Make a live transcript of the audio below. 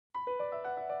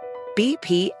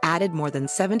BP added more than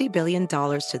 $70 billion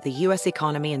to the U.S.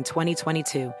 economy in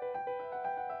 2022.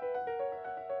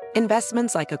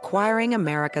 Investments like acquiring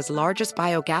America's largest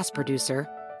biogas producer,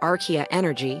 Archaea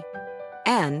Energy,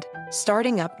 and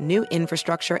starting up new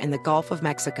infrastructure in the Gulf of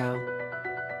Mexico.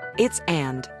 It's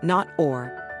and, not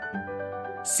or.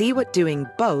 See what doing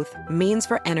both means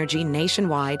for energy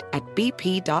nationwide at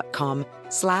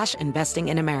bp.com/investing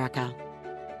in America.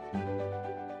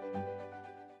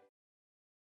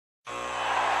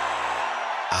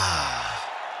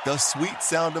 The sweet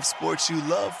sound of sports you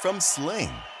love from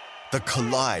Sling. The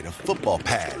collide of football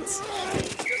pads.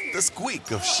 The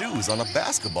squeak of shoes on a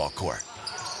basketball court.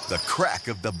 The crack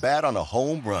of the bat on a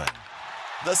home run.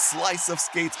 The slice of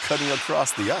skates cutting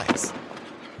across the ice.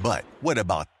 But what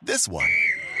about this one?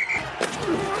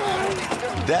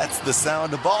 That's the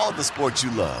sound of all the sports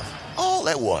you love, all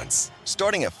at once.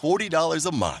 Starting at $40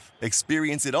 a month.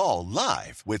 Experience it all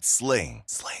live with Sling.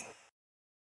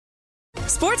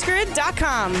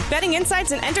 SportsGrid.com. Betting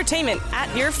insights and entertainment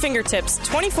at your fingertips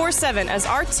 24/7 as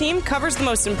our team covers the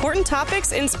most important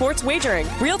topics in sports wagering.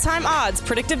 Real-time odds,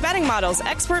 predictive betting models,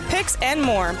 expert picks, and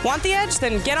more. Want the edge?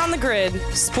 Then get on the grid.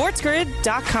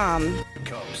 SportsGrid.com.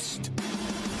 Coast.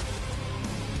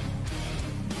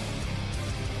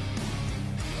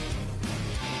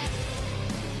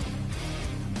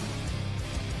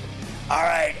 All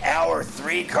right, hour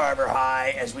 3, Carver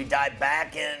High, as we dive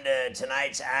back into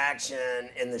tonight's action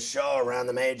in the show around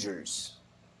the majors.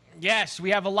 Yes,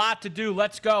 we have a lot to do.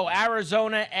 Let's go.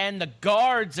 Arizona and the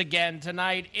Guards again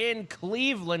tonight in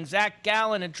Cleveland. Zach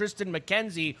Gallen and Tristan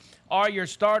McKenzie are your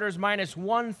starters, minus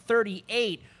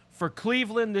 138 for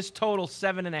Cleveland. This total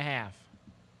 7.5.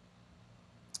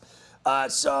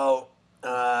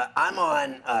 I'm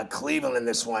on Cleveland in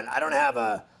this one. I don't have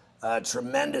a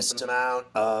tremendous amount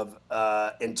of,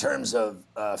 in terms of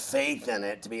faith in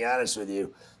it, to be honest with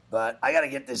you. But I got to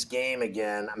get this game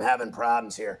again. I'm having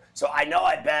problems here. So I know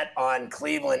I bet on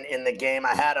Cleveland in the game.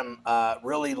 I had them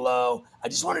really low. I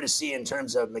just wanted to see in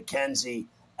terms of McKenzie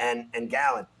and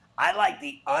Gallen. I like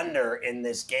the under in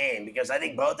this game because I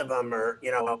think both of them are,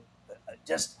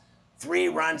 just 3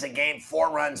 runs a game,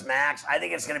 4 runs max. I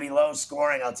think it's going to be low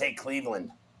scoring. I'll take Cleveland.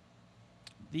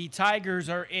 The Tigers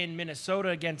are in Minnesota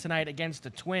again tonight against the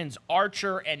Twins.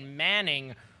 Archer and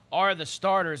Manning are the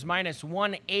starters, minus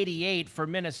 188 for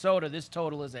Minnesota. This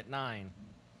total is at 9.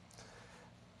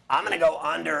 I'm going to go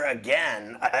under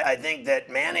again. I think that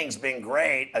Manning's been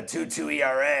great, a 2.2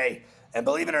 ERA. And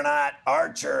believe it or not,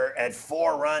 Archer at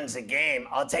 4 runs a game.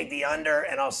 I'll take the under,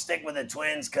 and I'll stick with the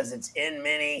Twins because it's in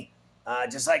Minnie.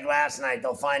 Just like last night,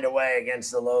 they'll find a way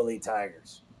against the lowly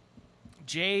Tigers.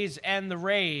 Jays and the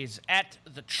Rays at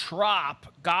the Trop.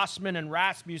 Gossman and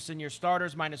Rasmussen, your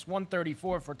starters, minus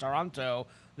 134 for Toronto.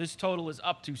 This total is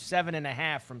up to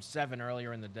 7.5 from 7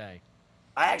 earlier in the day.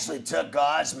 I actually took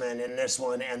Gossman in this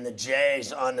one and the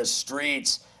Jays on the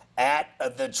streets at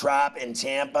the Trop in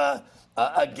Tampa.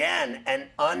 Again,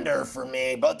 an under for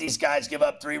me. Both these guys give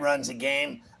up 3 runs a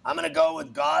game. I'm going to go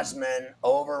with Gossman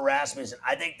over Rasmussen.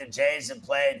 I think the Jays have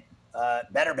played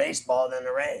better baseball than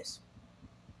the Rays.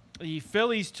 The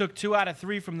Phillies took 2 out of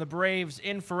 3 from the Braves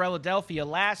in Philadelphia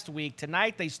last week.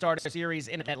 Tonight they start a series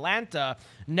in Atlanta.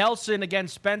 Nelson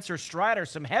against Spencer Strider.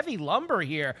 Some heavy lumber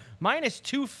here. Minus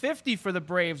 250 for the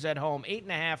Braves at home.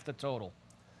 8.5 the total.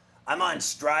 I'm on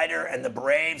Strider and the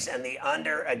Braves and the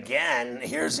under again.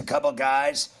 Here's a couple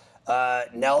guys.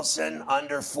 Nelson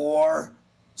under 4.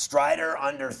 Strider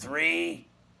under 3.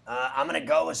 I'm going to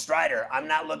go with Strider. I'm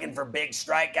not looking for big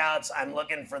strikeouts. I'm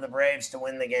looking for the Braves to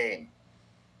win the game.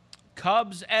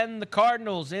 Cubs and the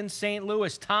Cardinals in St.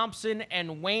 Louis. Thompson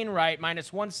and Wainwright,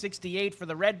 minus 168 for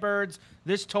the Redbirds.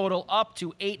 This total up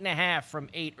to 8.5 from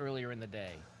 8 earlier in the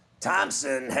day.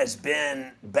 Thompson has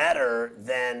been better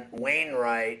than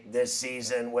Wainwright this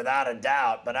season, without a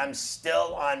doubt, but I'm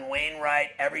still on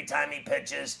Wainwright every time he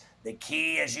pitches. The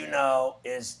key, as you know,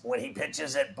 is when he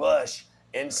pitches at Busch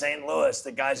in St. Louis,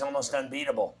 the guy's almost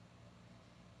unbeatable.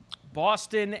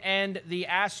 Boston and the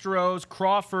Astros,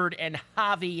 Crawford and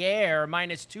Javier,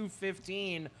 minus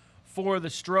 215 for the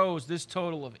Stros. This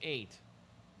total of 8.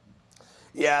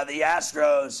 Yeah, the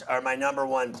Astros are my number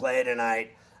 1 play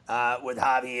tonight with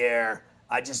Javier.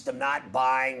 I just am not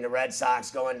buying the Red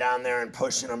Sox going down there and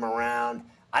pushing them around.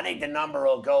 I think the number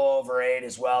will go over 8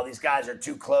 as well. These guys are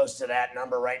too close to that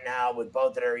number right now with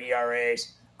both of their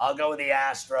ERAs. I'll go with the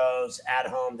Astros at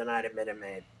home tonight at Minute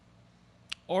Maid.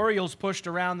 Orioles pushed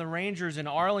around the Rangers in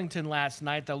Arlington last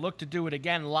night. They'll look to do it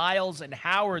again. Lyles and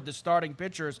Howard, the starting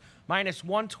pitchers, minus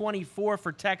 124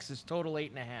 for Texas, total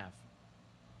 8.5.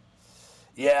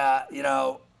 Yeah,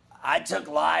 I took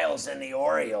Lyles and the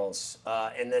Orioles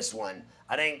in this one.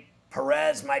 I think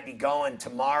Perez might be going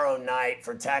tomorrow night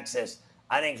for Texas.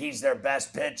 I think he's their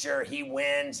best pitcher. He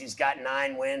wins. He's got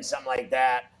 9 wins, something like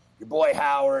that. Your boy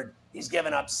Howard, he's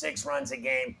given up 6 runs a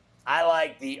game. I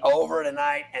like the over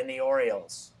tonight and the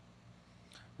Orioles.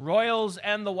 Royals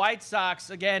and the White Sox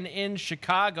again in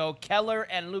Chicago. Keller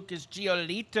and Lucas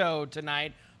Giolito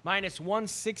tonight. Minus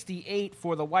 168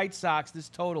 for the White Sox. This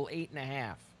total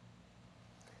 8.5.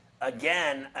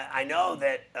 Again, I know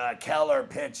that Keller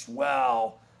pitched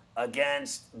well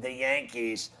against the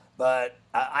Yankees, but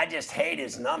I just hate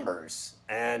his numbers.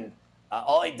 And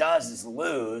all he does is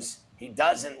lose. He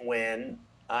doesn't win.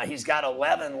 He's got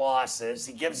 11 losses.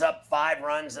 He gives up 5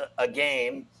 runs a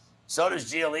game. So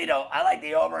does Giolito. I like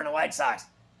the over in the White Sox.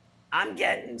 I'm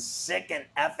getting sick and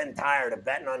effing tired of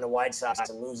betting on the White Sox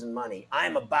and losing money.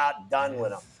 I'm about done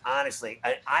with them, honestly.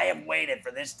 I have waited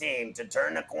for this team to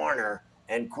turn the corner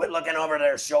and quit looking over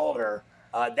their shoulder.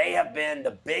 They have been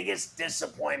the biggest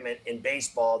disappointment in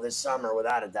baseball this summer,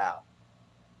 without a doubt.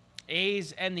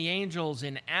 A's and the Angels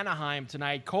in Anaheim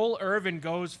tonight. Cole Irvin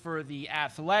goes for the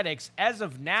Athletics. As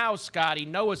of now, Scotty,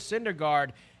 Noah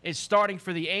Syndergaard is starting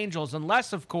for the Angels,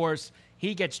 unless, of course,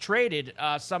 he gets traded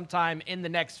sometime in the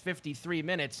next 53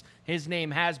 minutes. His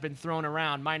name has been thrown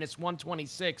around. Minus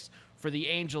 126 for the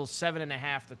Angels,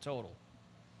 7.5 the total.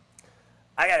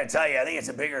 I got to tell you, I think it's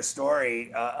a bigger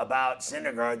story about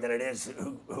Syndergaard than it is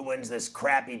who wins this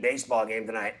crappy baseball game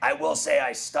tonight. I will say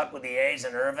I stuck with the A's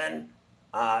and Irvin,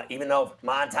 even though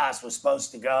Montas was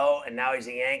supposed to go and now he's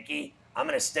a Yankee. I'm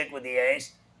going to stick with the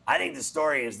A's. I think the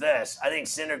story is this. I think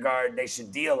Syndergaard, they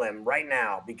should deal him right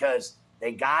now because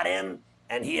they got him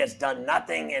and he has done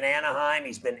nothing in Anaheim.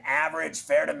 He's been average,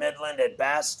 fair to Midland at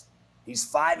best. He's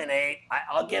 5-8.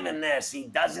 I'll give him this. He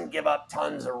doesn't give up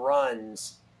tons of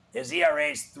runs. His ERA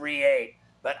is 3.8.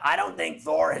 But I don't think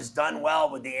Thor has done well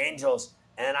with the Angels,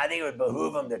 and I think it would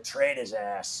behoove him to trade his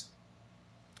ass.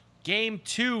 Game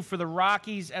 2 for the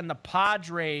Rockies and the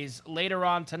Padres later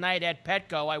on tonight at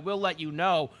Petco. I will let you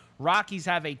know, Rockies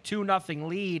have a 2-0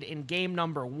 lead in game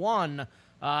number 1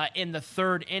 in the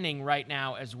 3rd inning right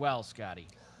now as well, Scotty.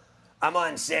 I'm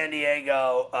on San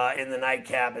Diego in the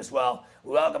nightcap as well.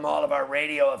 We welcome all of our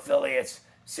radio affiliates.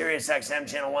 SiriusXM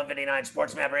Channel 159,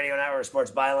 SportsMap Radio Network,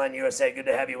 Sports Byline USA. Good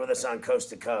to have you with us on Coast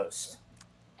to Coast.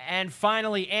 And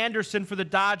finally, Anderson for the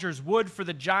Dodgers, Wood for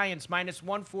the Giants, minus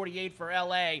 148 for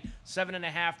L.A.,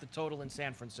 7.5 the total in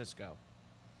San Francisco.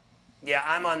 Yeah,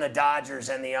 I'm on the Dodgers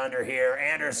and the under here.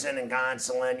 Anderson and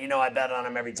Gonsolin, you know I bet on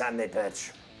them every time they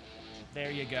pitch.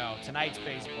 There you go. Tonight's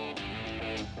baseball.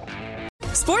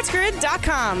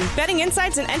 SportsGrid.com. Betting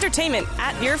insights and entertainment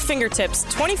at your fingertips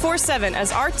 24/7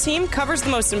 as our team covers the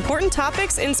most important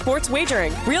topics in sports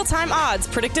wagering. Real-time odds,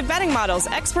 predictive betting models,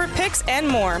 expert picks, and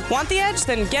more. Want the edge?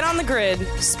 Then get on the grid.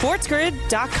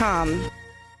 SportsGrid.com.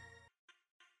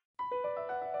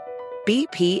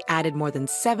 BP added more than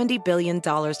 $70 billion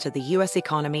to the U.S.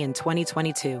 economy in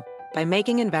 2022 by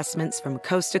making investments from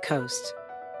coast to coast.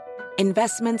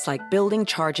 Investments like building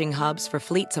charging hubs for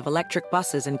fleets of electric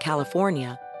buses in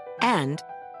California and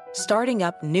starting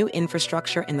up new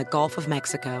infrastructure in the Gulf of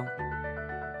Mexico.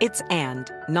 It's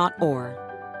and, not or.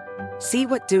 See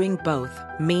what doing both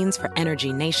means for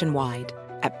energy nationwide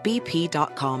at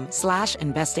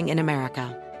bp.com/investing in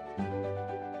America.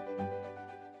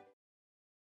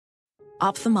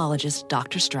 Ophthalmologist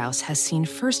Dr. Strauss has seen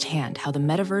firsthand how the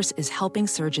metaverse is helping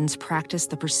surgeons practice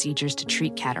the procedures to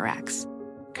treat cataracts.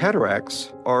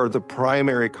 Cataracts are the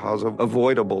primary cause of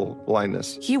avoidable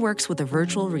blindness. He works with a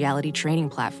virtual reality training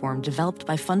platform developed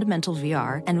by Fundamental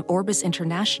VR and Orbis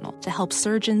International to help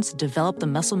surgeons develop the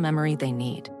muscle memory they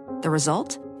need. The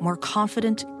result? More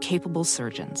confident, capable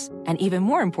surgeons. And even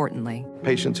more importantly,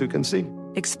 Patients who can see.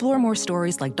 explore more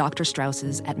stories like Dr.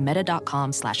 Strauss's at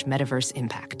meta.com/metaverse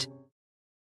impact.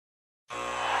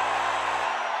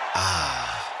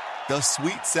 The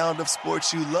sweet sound of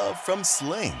sports you love from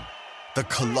Sling. The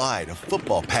collide of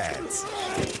football pads.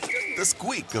 The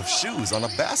squeak of shoes on a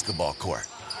basketball court.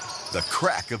 The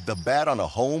crack of the bat on a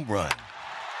home run.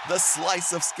 The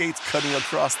slice of skates cutting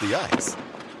across the ice.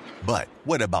 But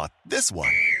what about this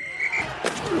one?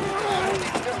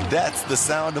 That's the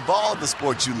sound of all the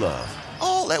sports you love,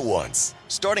 all at once.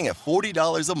 Starting at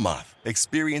 $40 a month.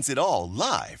 Experience it all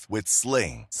live with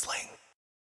Sling. Sling.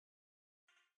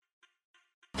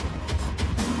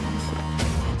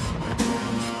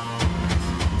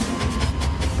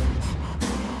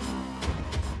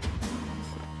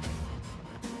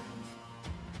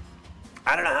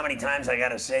 I don't know how many times I got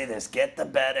to say this. Get the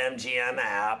BetMGM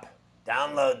app.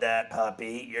 Download that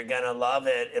puppy. You're going to love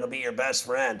it. It'll be your best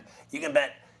friend. You can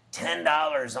bet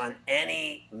 $10 on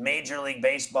any Major League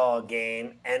Baseball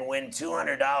game and win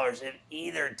 $200 if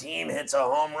either team hits a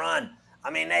home run.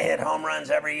 I mean, they hit home runs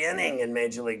every inning in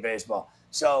Major League Baseball.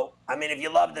 So, I mean, if you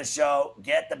love the show,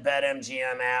 get the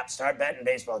BetMGM app, start betting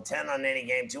baseball, 10 on any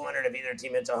game, 200 if either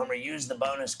team hits a homer. Use the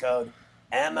bonus code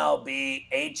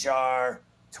MLBHR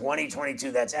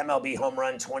 2022. That's MLB Home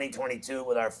Run 2022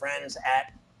 with our friends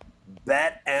at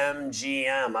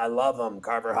BetMGM. I love them,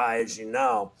 Carver High, as you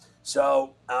know.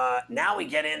 So now we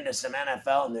get into some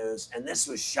NFL news, and this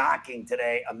was shocking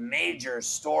today. A major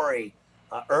story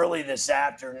early this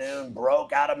afternoon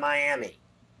broke out of Miami.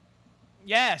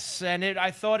 Yes, and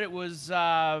I thought it was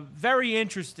very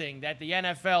interesting that the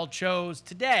NFL chose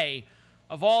today,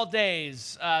 of all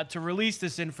days, to release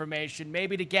this information,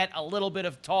 maybe to get a little bit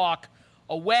of talk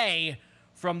away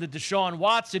from the Deshaun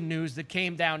Watson news that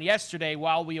came down yesterday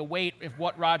while we await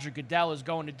what Roger Goodell is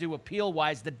going to do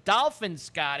appeal-wise. The Dolphins,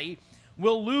 Scotty,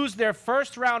 will lose their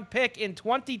first-round pick in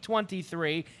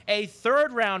 2023, a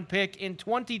third-round pick in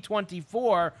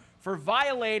 2024 for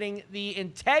violating the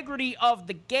integrity of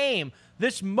the game.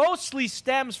 This mostly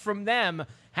stems from them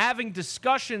having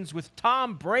discussions with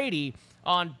Tom Brady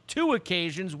on two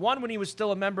occasions, one when he was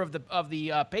still a member of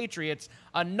the Patriots,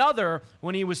 another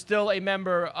when he was still a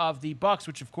member of the Bucs,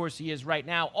 which of course he is right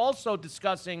now, also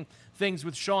discussing things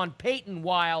with Sean Payton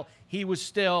while he was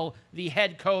still the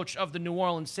head coach of the New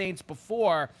Orleans Saints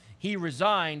before he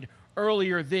resigned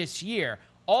earlier this year.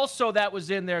 Also that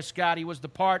was in there, Scotty, was the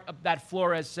part that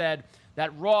Flores said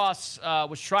that Ross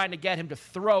was trying to get him to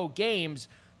throw games.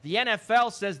 The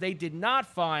NFL says they did not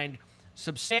find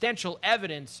substantial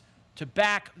evidence to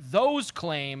back those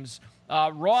claims.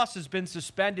 Ross has been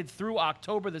suspended through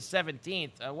October the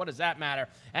 17th. What does that matter?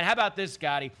 And how about this,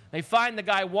 Scotty? They fined the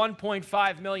guy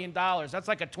 $1.5 million. That's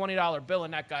like a $20 bill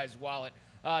in that guy's wallet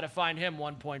to fine him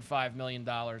 $1.5 million.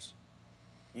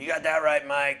 You got that right,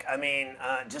 Mike. I mean,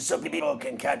 just so people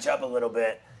can catch up a little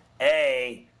bit,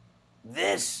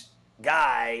 this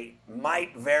guy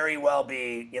might very well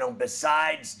be,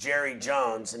 besides Jerry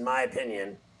Jones, in my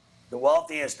opinion, the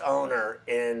wealthiest owner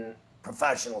in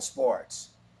professional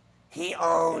sports. He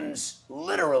owns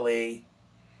literally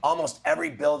almost every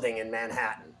building in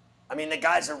Manhattan. I mean, the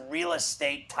guy's a real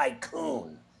estate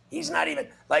tycoon. He's not even,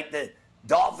 like, the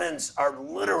Dolphins are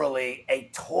literally a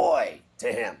toy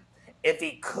to him. If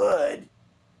he could,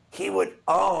 he would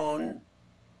own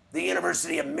the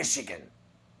University of Michigan.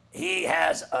 He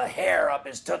has a hair up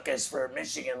his tuchus for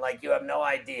Michigan like you have no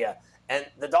idea. And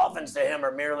the Dolphins to him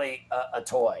are merely a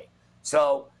toy.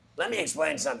 So let me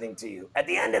explain something to you. At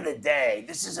the end of the day,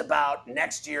 this is about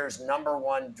next year's number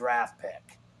one draft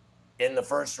pick in the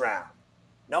first round.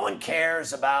 No one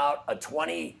cares about a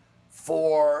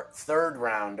 24 third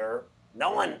rounder.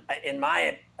 No one, in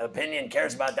my opinion,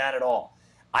 cares about that at all.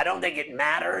 I don't think it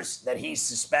matters that he's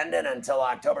suspended until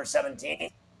October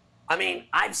 17th. I mean,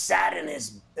 I've sat in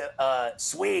his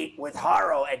suite with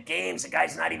Haro at games. The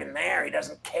guy's not even there. He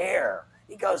doesn't care.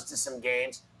 He goes to some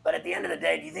games. But at the end of the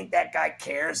day, do you think that guy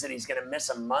cares that he's going to miss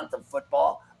a month of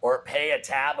football or pay a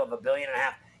tab of $1.5 billion?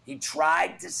 He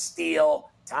tried to steal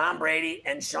Tom Brady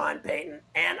and Sean Payton,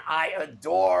 and I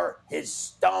adore his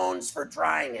stones for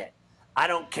trying it. I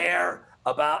don't care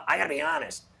about, I got to be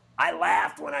honest, I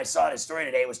laughed when I saw his story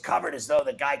today. It was covered as though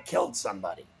the guy killed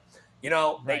somebody.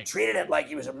 They treated it like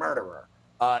he was a murderer.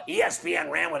 ESPN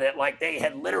ran with it like they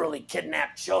had literally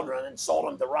kidnapped children and sold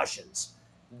them to Russians.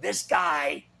 This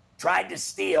guy tried to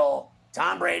steal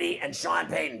Tom Brady and Sean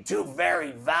Payton, two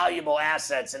very valuable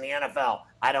assets in the NFL.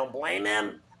 I don't blame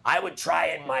him. I would try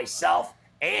it myself.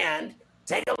 And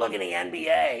take a look at the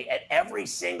NBA, at every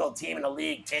single team in the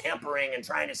league tampering and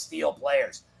trying to steal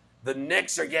players. The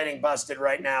Knicks are getting busted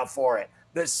right now for it.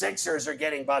 The Sixers are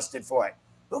getting busted for it.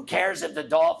 Who cares if the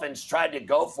Dolphins tried to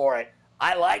go for it?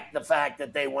 I like the fact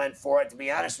that they went for it, to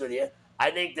be honest with you. I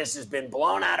think this has been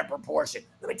blown out of proportion.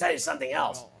 Let me tell you something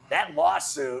else. That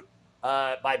lawsuit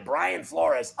by Brian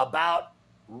Flores about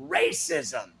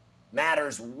racism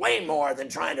matters way more than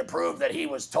trying to prove that he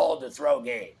was told to throw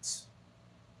games.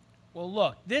 Well,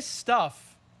 look, this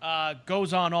stuff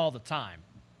goes on all the time,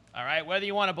 all right? Whether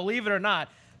you want to believe it or not,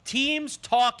 teams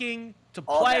talking to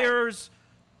players,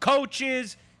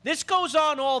 coaches, this goes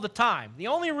on all the time. The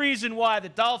only reason why the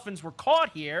Dolphins were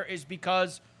caught here is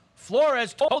because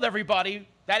Flores told everybody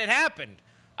that it happened.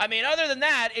 I mean, other than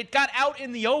that, it got out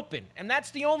in the open, and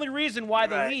that's the only reason why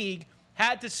the league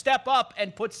had to step up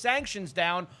and put sanctions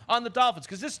down on the Dolphins,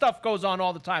 because this stuff goes on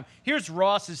all the time. Here's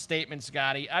Ross's statement,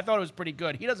 Scotty. I thought it was pretty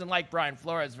good. He doesn't like Brian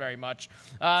Flores very much.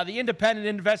 The independent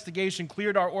investigation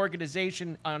cleared our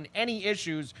organization on any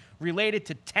issues related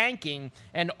to tanking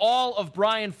and all of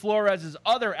Brian Flores'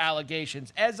 other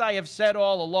allegations. As I have said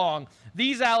all along,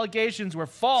 these allegations were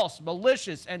false,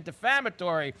 malicious, and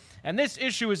defamatory, and this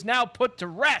issue is now put to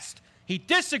rest. He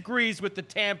disagrees with the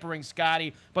tampering,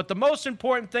 Scotty, but the most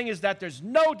important thing is that there's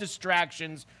no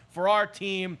distractions for our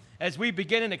team as we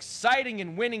begin an exciting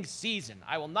and winning season.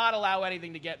 I will not allow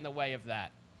anything to get in the way of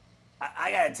that.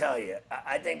 I got to tell you,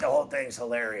 I think the whole thing's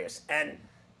hilarious. And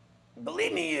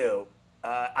believe me,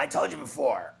 I told you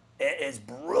before, it is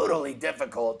brutally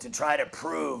difficult to try to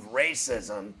prove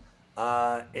racism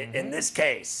in this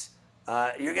case.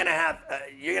 You're gonna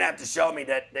have to show me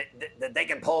that they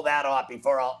can pull that off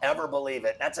before I'll ever believe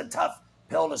it. That's a tough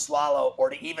pill to swallow or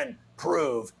to even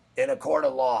prove in a court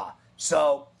of law.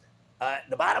 So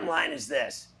the bottom line is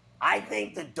this: I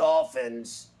think the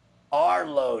Dolphins are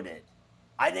loaded.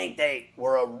 I think they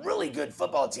were a really good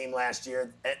football team last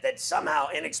year that somehow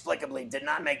inexplicably did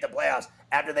not make the playoffs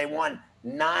after they won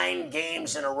 9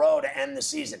 games in a row to end the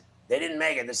season. They didn't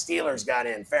make it. The Steelers got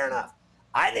in. Fair enough.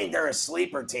 I think they're a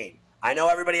sleeper team. I know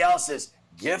everybody else is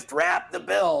gift wrap the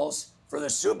Bills for the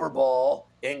Super Bowl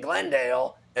in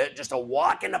Glendale. Just a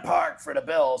walk in the park for the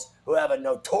Bills, who have a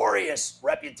notorious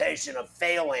reputation of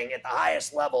failing at the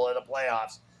highest level of the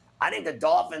playoffs. I think the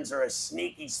Dolphins are a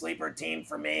sneaky sleeper team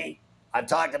for me. I've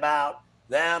talked about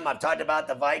them. I've talked about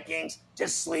the Vikings.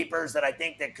 Just sleepers that I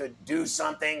think that could do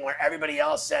something where everybody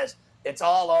else says it's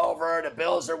all over. The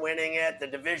Bills are winning it. The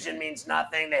division means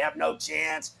nothing. They have no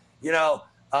chance. You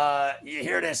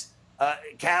hear this.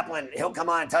 Kaplan, he'll come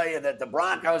on and tell you that the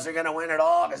Broncos are going to win it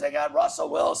all because they got Russell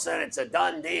Wilson. It's a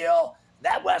done deal.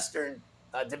 That Western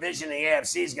division in the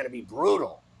AFC is going to be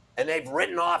brutal, and they've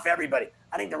written off everybody.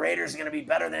 I think the Raiders are going to be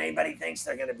better than anybody thinks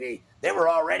they're going to be. They were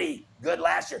already good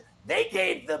last year. They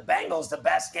gave the Bengals the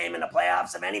best game in the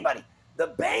playoffs of anybody.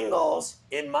 The Bengals,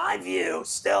 in my view,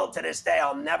 still to this day,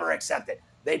 I'll never accept it.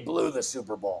 They blew the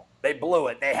Super Bowl. They blew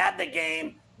it. They had the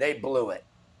game. They blew it.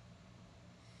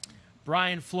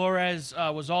 Brian Flores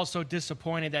was also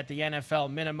disappointed that the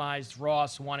NFL minimized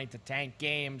Ross wanting to tank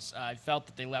games. I felt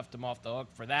that they left him off the hook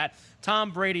for that.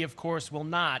 Tom Brady, of course, will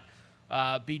not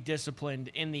be disciplined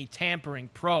in the tampering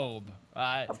probe.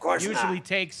 Of course not.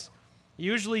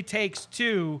 Usually takes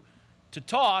 2 to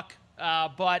talk,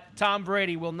 but Tom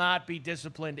Brady will not be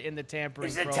disciplined in the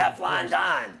tampering probe. He's a Teflon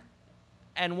Don.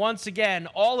 And once again,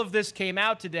 all of this came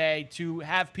out today to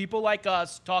have people like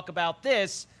us talk about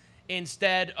this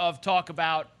instead of talk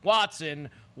about Watson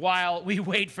while we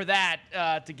wait for that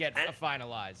to get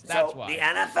finalized. That's why. The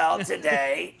NFL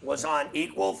today was on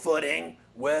equal footing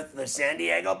with the San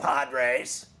Diego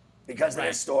Padres because of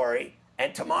this story.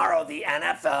 And tomorrow the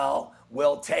NFL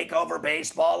will take over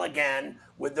baseball again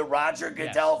with the Roger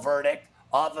Goodell verdict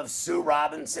off of Sue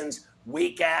Robinson's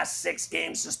weak-ass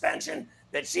 6-game suspension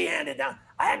that she handed down.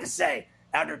 I have to say,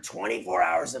 after 24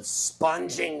 hours of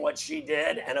sponging what she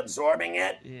did and absorbing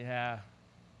it,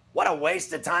 what a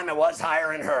waste of time it was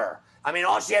hiring her. I mean,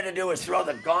 all she had to do was throw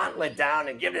the gauntlet down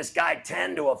and give this guy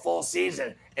 10 to a full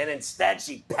season, and instead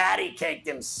she patty-caked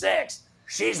him 6.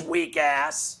 She's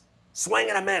weak-ass. Swing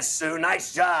and a miss, Sue.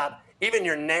 Nice job. Even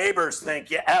your neighbors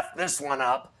think you effed this one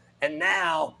up, and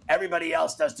now everybody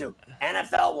else does too.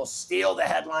 NFL will steal the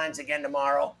headlines again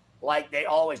tomorrow like they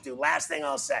always do. Last thing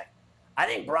I'll say. I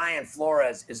think Brian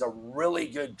Flores is a really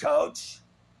good coach.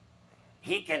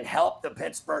 He can help the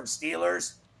Pittsburgh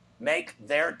Steelers make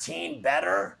their team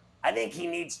better. I think he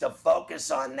needs to focus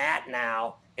on that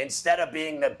now instead of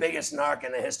being the biggest narc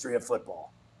in the history of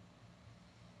football.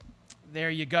 There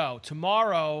you go.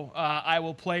 Tomorrow, I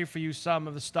will play for you some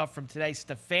of the stuff from today.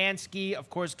 Stefanski, of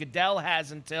course, Goodell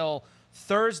has until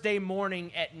Thursday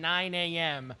morning at 9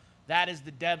 a.m. That is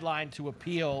the deadline to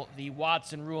appeal the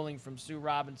Watson ruling from Sue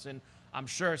Robinson. I'm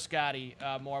sure, Scotty,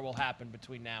 more will happen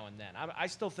between now and then. I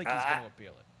still think he's going to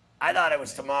appeal it. I thought it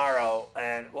was tomorrow,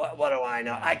 and what do I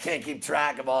know? I can't keep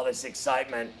track of all this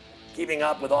excitement, keeping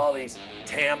up with all these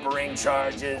tampering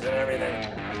charges and everything.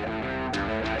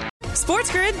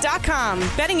 SportsGrid.com.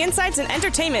 Betting insights and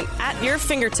entertainment at your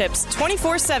fingertips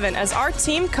 24/7 as our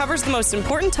team covers the most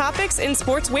important topics in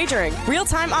sports wagering.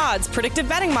 Real-time odds, predictive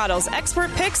betting models,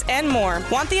 expert picks, and more.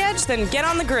 Want the edge? Then get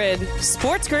on the grid.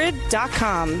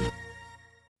 SportsGrid.com.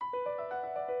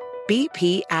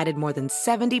 BP added more than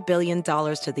 $70 billion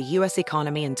to the U.S.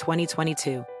 economy in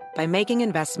 2022 by making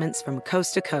investments from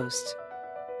coast to coast.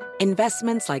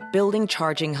 Investments like building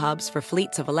charging hubs for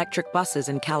fleets of electric buses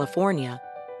in California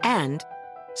and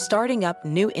starting up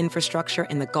new infrastructure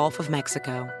in the Gulf of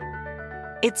Mexico.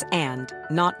 It's and,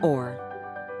 not or.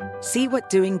 See what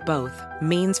doing both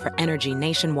means for energy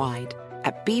nationwide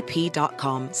at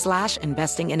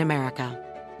bp.com/investing in America.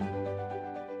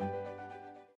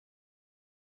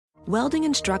 Welding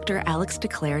instructor Alex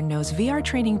DeClaire knows VR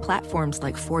training platforms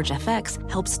like Forge FX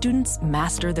help students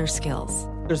master their skills.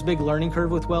 There's a big learning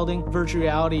curve with welding. Virtual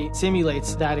reality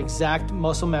simulates that exact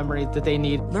muscle memory that they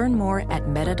need. Learn more at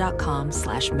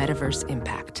meta.com/metaverse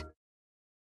impact.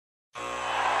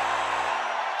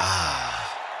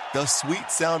 The sweet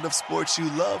sound of sports you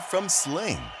love from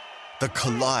Sling. The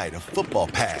collide of football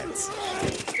pads.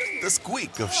 The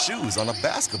squeak of shoes on a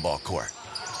basketball court.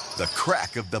 The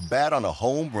crack of the bat on a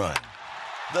home run.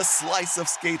 The slice of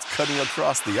skates cutting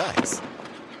across the ice.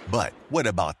 But what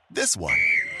about this one?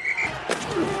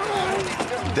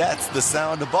 That's the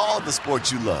sound of all the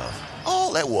sports you love,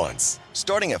 all at once.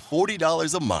 Starting at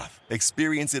 $40 a month.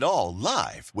 Experience it all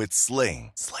live with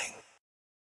Sling. Sling.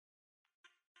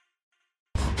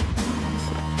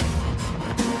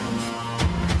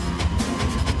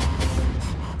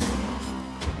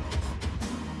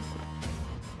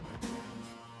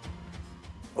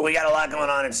 We got a lot going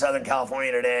on in Southern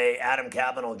California today. Adam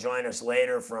Kaplan will join us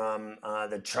later from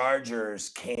the Chargers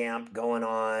camp going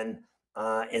on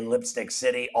in Lipstick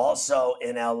City. Also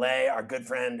in LA, our good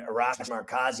friend Arash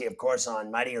Markazi, of course,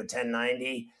 on Mightier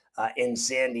 1090 in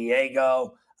San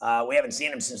Diego. We haven't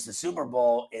seen him since the Super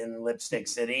Bowl in Lipstick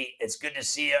City. It's good to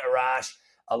see you, Arash.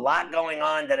 A lot going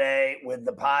on today with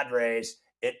the Padres.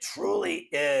 It truly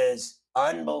is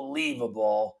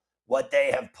unbelievable what they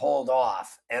have pulled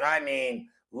off. And I mean,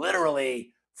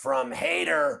 literally from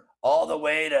Hader all the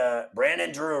way to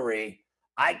Brandon Drury,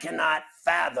 I cannot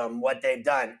fathom what they've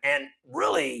done. And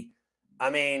really, I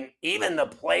mean, even the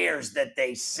players that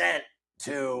they sent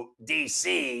to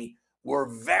DC were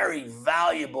very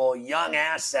valuable young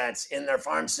assets in their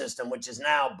farm system, which is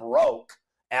now broke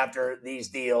after these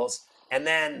deals. And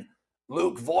then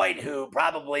Luke Voigt, who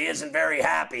probably isn't very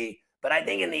happy, but I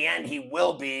think in the end he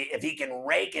will be. If he can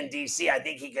rake in DC, I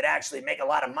think he could actually make a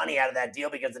lot of money out of that deal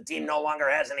because the team no longer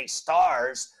has any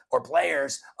stars or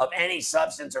players of any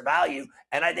substance or value.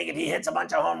 And I think if he hits a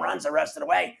bunch of home runs the rest of the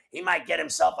way, he might get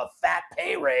himself a fat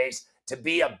pay raise to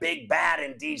be a big bat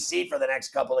in DC for the next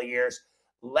couple of years.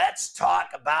 Let's talk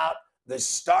about the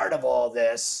start of all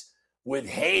this with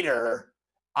Hader.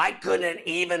 I couldn't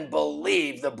even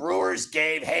believe the Brewers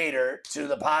gave Hader to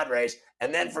the Padres.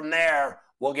 And then from there,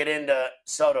 we'll get into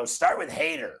Soto. Start with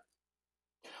Hader.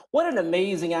 What an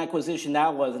amazing acquisition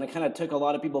that was, and it kind of took a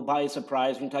lot of people by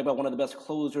surprise when you talk about one of the best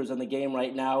closers in the game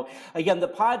right now. Again, the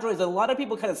Padres, a lot of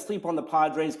people kind of sleep on the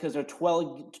Padres because they're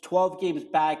 12 games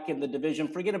back in the division.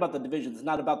 Forget about the division. It's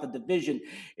not about the division.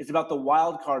 It's about the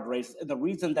wild card race. And the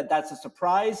reason that that's a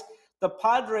surprise, the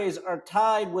Padres are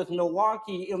tied with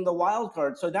Milwaukee in the wild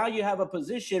card. So now you have a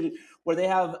position where they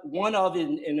have one of,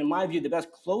 in my view, the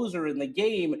best closer in the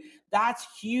game. That's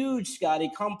huge,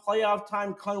 Scotty. Come playoff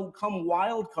time, come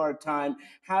wild card time,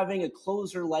 having a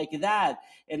closer like that.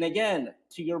 And again,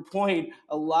 to your point,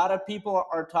 a lot of people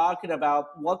are talking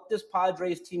about what this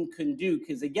Padres team can do.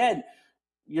 Because again,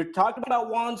 you're talking about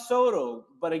Juan Soto,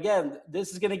 but again,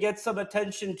 this is going to get some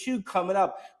attention too coming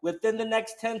up within the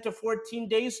next 10 to 14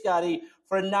 days, Scotty.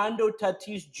 Fernando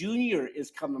Tatis Jr. is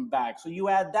coming back. So you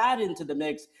add that into the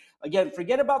mix. Again,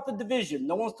 forget about the division.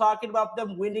 No one's talking about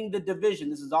them winning the division.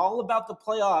 This is all about the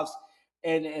playoffs.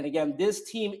 And again, this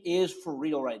team is for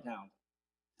real right now.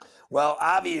 Well,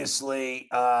 obviously,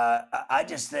 I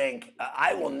just think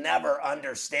I will never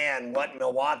understand what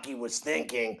Milwaukee was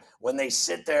thinking when they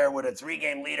sit there with a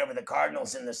 3-game lead over the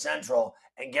Cardinals in the Central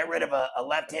and get rid of a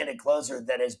left-handed closer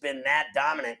that has been that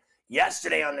dominant.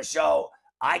 Yesterday on the show,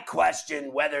 I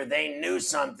questioned whether they knew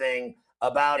something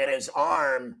about his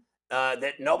arm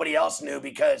that nobody else knew,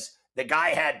 because the guy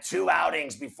had 2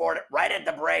 outings before, right at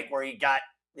the break, where he got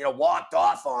walked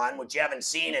off on, which you haven't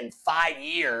seen in 5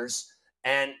 years.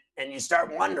 And you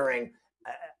start wondering,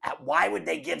 why would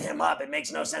they give him up? It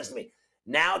makes no sense to me.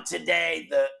 Now today,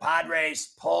 the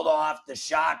Padres pulled off the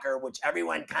shocker, which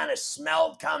everyone kind of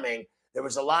smelled coming. There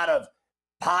was a lot of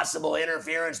possible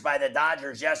interference by the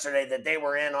Dodgers yesterday that they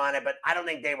were in on it, but I don't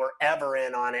think they were ever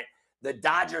in on it. The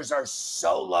Dodgers are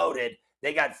so loaded.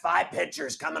 They got 5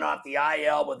 pitchers coming off the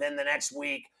IL within the next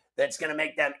week. That's going to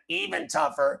make them even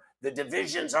tougher. The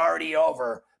division's already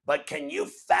over, but can you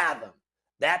fathom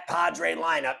that Padre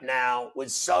lineup now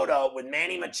with Soto, with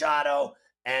Manny Machado,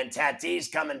 and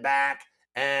Tatis coming back,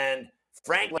 and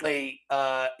frankly,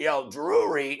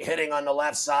 Drury hitting on the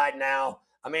left side now.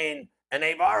 I mean, and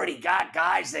they've already got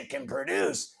guys that can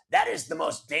produce. That is the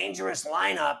most dangerous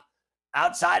lineup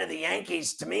outside of the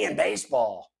Yankees to me in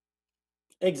baseball.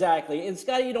 Exactly. And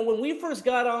Scotty, when we first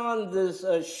got on this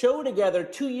show together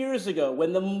 2 years ago,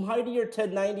 when the mightier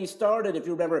 1090 started, if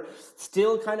you remember,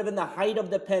 still kind of in the height of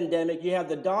the pandemic, you have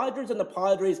the Dodgers and the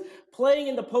Padres playing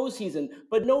in the postseason,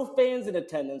 but no fans in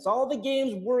attendance. All the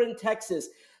games were in Texas.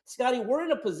 Scotty, we're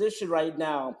in a position right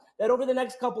now that over the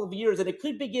next couple of years, and it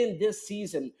could begin this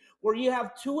season, where you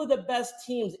have two of the best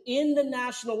teams in the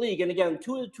National League, and again,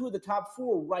 two of the top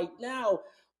four right now,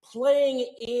 playing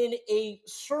in a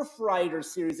Surf Rider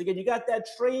series. Again, you got that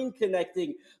train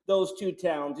connecting those two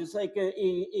towns. It's like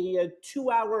a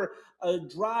 2-hour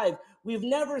drive. We've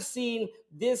never seen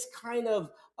this kind of,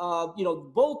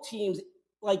 both teams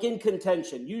like in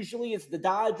contention. Usually it's the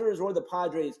Dodgers or the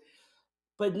Padres.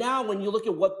 But now when you look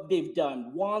at what they've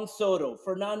done, Juan Soto,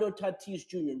 Fernando Tatis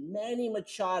Jr., Manny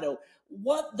Machado,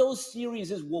 what those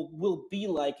series will be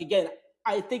like. Again,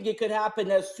 I think it could happen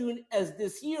as soon as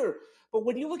this year. But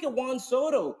when you look at Juan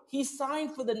Soto, he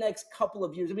signed for the next couple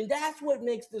of years. I mean, that's what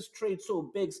makes this trade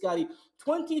so big, Scotty.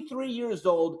 23 years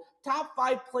old, top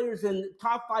 5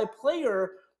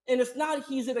 player, and it's not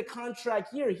he's in a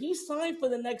contract year. He signed for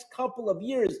the next couple of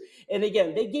years. And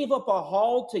again, they gave up a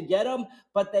haul to get him,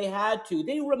 but they had to.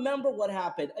 They remember what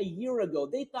happened a year ago.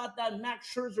 They thought that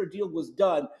Max Scherzer deal was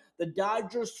done. The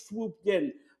Dodgers swooped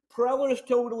in. Preller's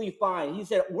totally fine. He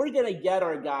said, we're going to get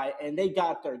our guy, and they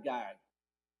got their guy.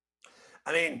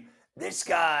 I mean, this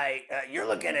guy, you're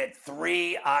looking at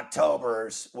 3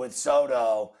 Octobers with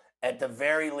Soto at the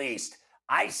very least.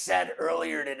 I said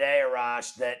earlier today,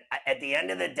 Arash, that at the end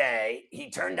of the day,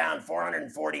 he turned down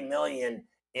 $440 million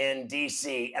in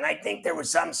D.C., and I think there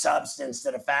was some substance to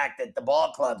the fact that the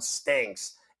ball club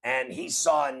stinks, and he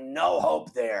saw no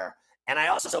hope there. And I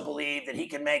also believe that he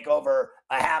can make over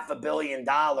 $500 million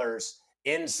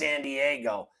in San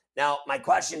Diego. Now, my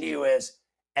question to you is,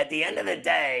 at the end of the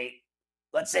day,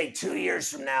 let's say 2 years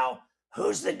from now,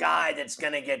 who's the guy that's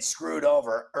going to get screwed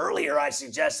over? Earlier, I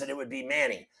suggested it would be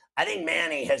Manny. I think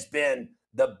Manny has been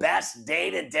the best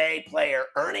day-to-day player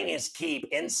earning his keep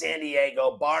in San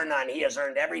Diego, bar none. He has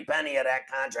earned every penny of that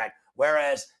contract,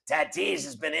 whereas Tatis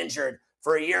has been injured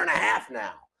for 1.5 years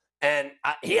now. And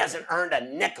he hasn't earned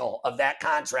a nickel of that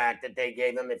contract that they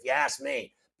gave him, if you ask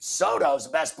me. Soto's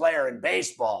the best player in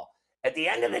baseball. At the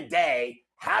end of the day,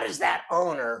 how does that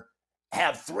owner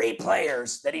have 3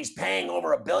 players that he's paying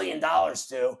over $1 billion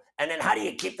to, and then how do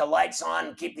you keep the lights on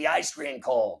and keep the ice cream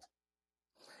cold?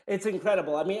 It's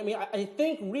incredible. I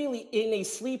think really in a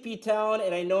sleepy town,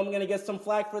 and I know I'm going to get some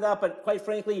flack for that, but quite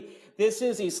frankly, this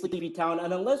is a sleepy town.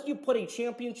 And unless you put a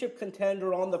championship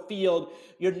contender on the field,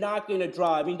 you're not going to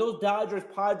draw. I mean, those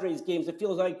Dodgers-Padres games, it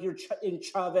feels like you're in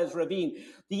Chavez Ravine.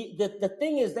 The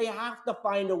thing is, they have to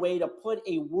find a way to put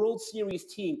a World Series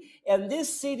team, and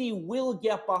this city will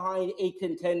get behind a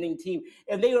contending team.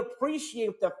 And they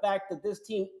appreciate the fact that this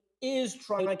team is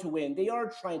trying to win. They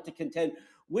are trying to contend.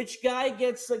 Which guy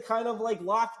gets kind of like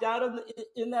locked out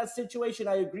in that situation?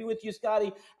 I agree with you,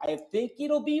 Scotty. I think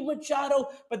it'll be Machado,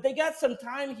 but they got some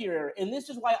time here. And this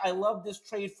is why I love this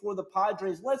trade for the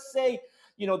Padres. Let's say,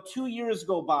 2 years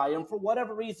go by, and for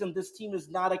whatever reason, this team is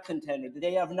not a contender.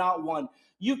 They have not won.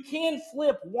 You can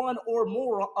flip one or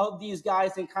more of these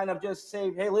guys and kind of just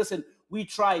say, hey, listen, we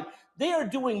tried. They are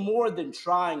doing more than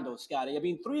trying, though, Scotty. I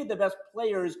mean, 3 of the best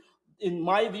players, in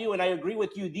my view, and I agree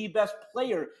with you, the best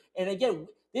player. And again,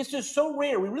 this is so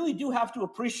rare. We really do have to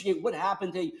appreciate what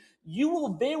happened to you. You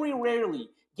will very rarely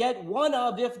get one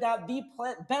of, if not the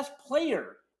best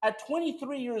player at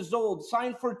 23 years old,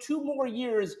 signed for 2 more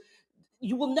years.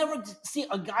 You will never see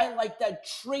a guy like that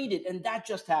traded, and that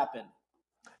just happened.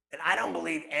 And I don't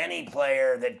believe any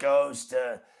player that goes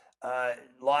to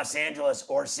Los Angeles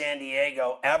or San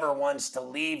Diego ever wants to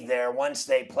leave there once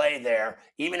they play there,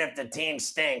 even if the team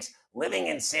stinks. Living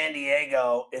in San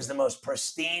Diego is the most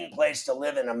pristine place to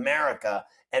live in America.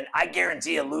 And I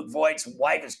guarantee you Luke Voigt's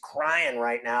wife is crying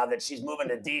right now that she's moving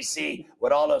to D.C.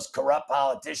 with all those corrupt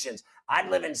politicians. I'd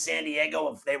live in San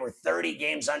Diego if they were 30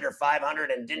 games under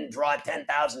 500 and didn't draw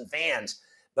 10,000 fans.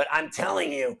 But I'm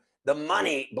telling you, the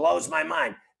money blows my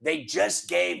mind. They just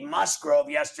gave Musgrove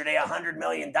yesterday $100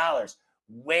 million.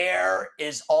 Where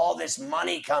is all this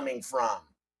money coming from?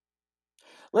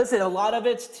 Listen, a lot of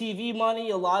it's TV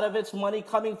money. A lot of it's money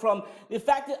coming from the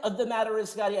fact of the matter is,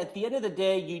 Scotty, at the end of the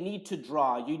day, you need to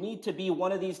draw. You need to be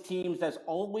one of these teams that's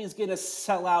always going to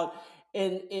sell out.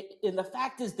 And the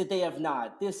fact is that they have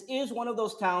not. This is one of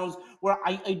those towns where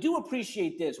I do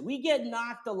appreciate this. We get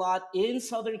knocked a lot in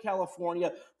Southern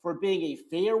California for being a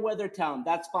fair weather town.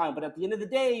 That's fine. But at the end of the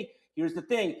day, here's the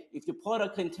thing. If you put a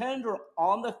contender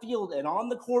on the field and on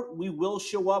the court, we will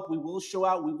show up. We will show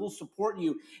out. We will support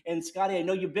you. And Scotty, I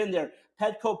know you've been there.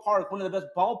 Petco Park, one of the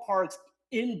best ballparks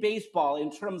in baseball in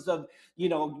terms of,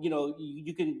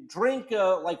 you can drink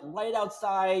like right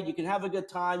outside. You can have a good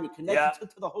time. You're connected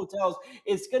to the hotels.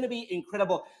 It's going to be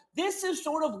incredible. This is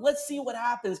sort of, let's see what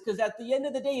happens, because at the end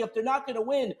of the day, if they're not going to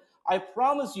win, I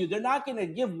promise you, they're not going to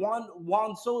give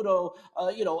Juan Soto,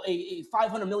 a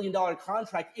 $500 million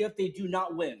contract if they do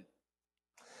not win.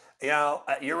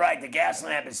 You're right. The gas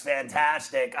lamp is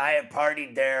fantastic. I have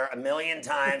partied there a million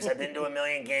times. I've been to a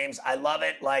million games. I love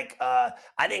it. I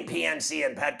think PNC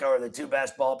and Petco are the two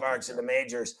best ballparks in the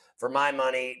majors for my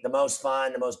money. The most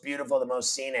fun, the most beautiful, the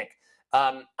most scenic.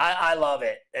 I love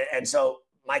it. And so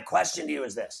my question to you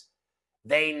is this.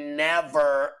 They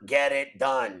never get it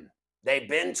done. They've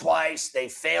been twice. They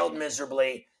failed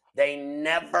miserably. They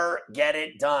never get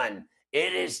it done.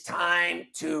 It is time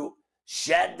to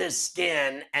shed the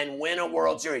skin and win a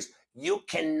World Series. You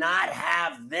cannot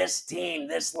have this team,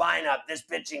 this lineup, this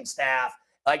pitching staff.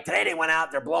 Like today, they went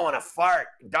out, they're blowing a fart.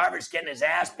 Darvish getting his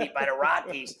ass beat by the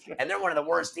Rockies, and they're one of the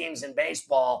worst teams in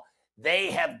baseball.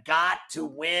 They have got to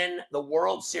win the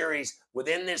World Series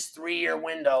within this 3-year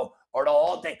window, or the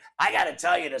whole thing. I got to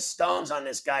tell you, the stones on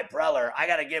this guy, Preller, I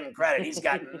got to give him credit. He's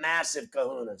got massive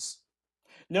kahunas.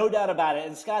 No doubt about it.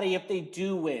 And Scotty, if they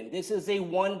do win, this is a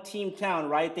one-team town,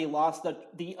 right? They lost the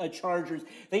Chargers.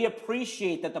 They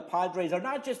appreciate that the Padres are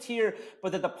not just here,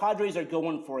 but that the Padres are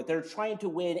going for it. They're trying to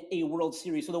win a World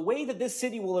Series. So the way that this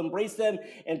city will embrace them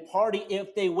and party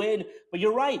if they win. But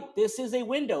you're right, this is a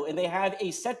window, and they have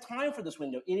a set time for this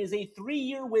window. It is a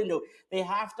 3-year window. They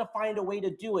have to find a way to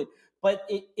do it. But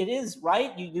it is,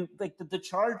 right? You like the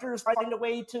Chargers find a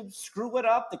way to screw it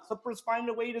up. The Clippers find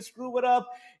a way to screw it up.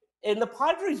 And the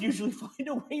Padres usually find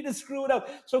a way to screw it up.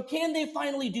 So can they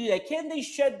finally do that? Can they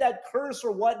shed that curse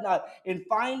or whatnot and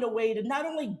find a way to not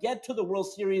only get to the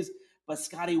World Series, but,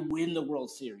 Scotty, win the World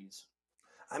Series?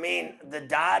 I mean, the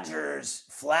Dodgers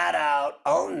flat out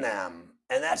own them.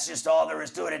 And that's just all there is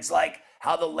to it. It's like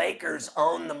how the Lakers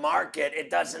own the market.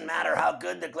 It doesn't matter how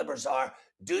good the Clippers are.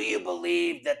 Do you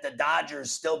believe that the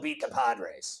Dodgers still beat the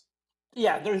Padres?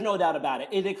 Yeah, there's no doubt about it.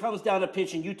 It comes down to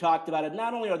pitching. You talked about it.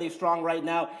 Not only are they strong right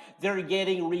now, they're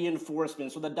getting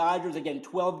reinforcements. So the Dodgers, again,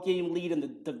 12-game lead in the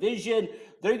division.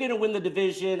 They're going to win the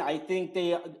division. I think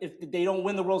if they don't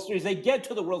win the World Series, they get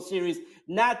to the World Series.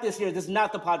 Not this year. This is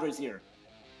not the Padres here.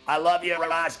 I love you,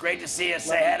 Raj. Great to see you.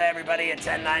 Say hi to everybody at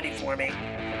 1090 for me.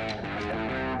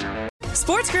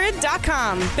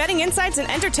 SportsGrid.com. Betting insights and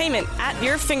entertainment at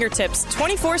your fingertips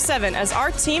 24/7 as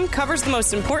our team covers the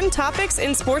most important topics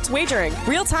in sports wagering.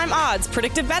 Real-time odds,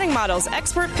 predictive betting models,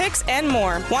 expert picks, and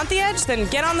more. Want the edge? Then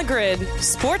get on the grid.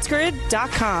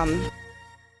 SportsGrid.com.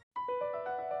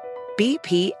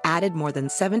 BP added more than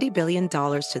 $70 billion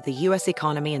to the U.S.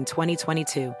 economy in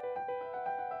 2022.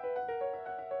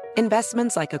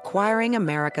 Investments like acquiring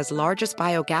America's largest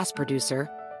biogas producer,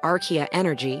 Archaea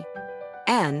Energy,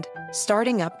 and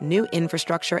starting up new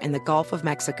infrastructure in the Gulf of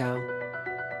Mexico.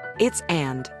 It's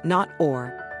and, not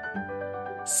or.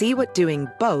 See what doing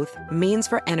both means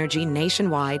for energy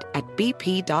nationwide at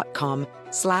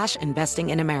bp.com/investing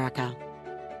in America.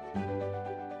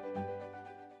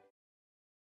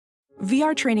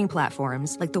 VR training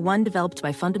platforms, like the one developed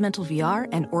by Fundamental VR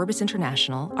and Orbis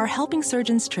International, are helping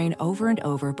surgeons train over and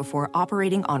over before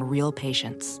operating on real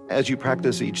patients. As you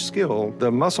practice each skill,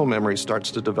 the muscle memory starts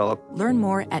to develop. Learn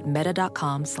more at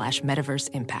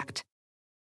meta.com/metaverseimpact.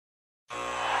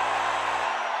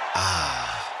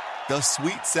 The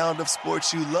sweet sound of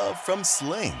sports you love from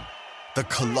Sling. The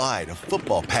collide of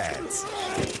football pads.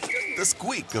 The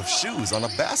squeak of shoes on a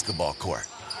basketball court.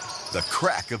 The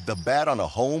crack of the bat on a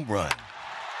home run.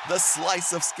 The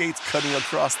slice of skates cutting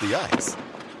across the ice.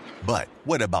 But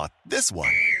what about this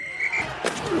one?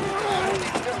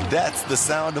 That's the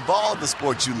sound of all the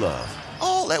sports you love,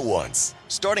 all at once.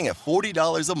 Starting at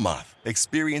 $40 a month.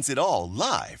 Experience it all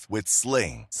live with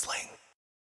Sling. Sling.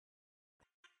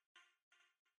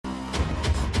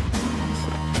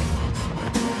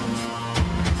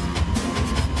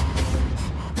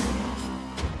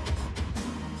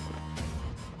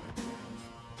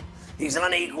 He's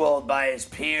unequaled by his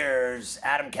peers.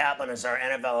 Adam Kaplan is our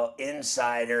NFL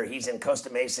insider. He's in Costa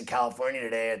Mesa, California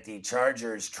today at the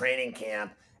Chargers training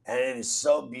camp, and it is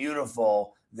so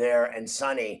beautiful there and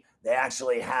sunny. They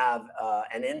actually have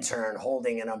an intern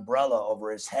holding an umbrella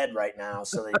over his head right now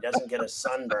so that he doesn't get a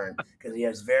sunburn because he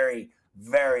has very,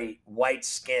 very white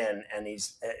skin, and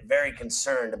he's very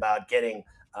concerned about getting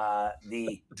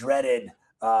the dreaded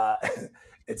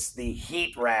it's the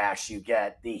heat rash you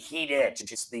get, the heat itch.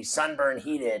 It's the sunburn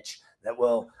heat itch that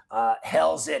will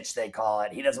Hell's Itch, they call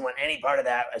it. He doesn't want any part of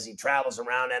that as he travels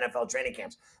around NFL training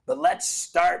camps. But let's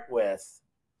start with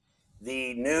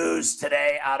the news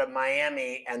today out of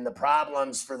Miami and the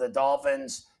problems for the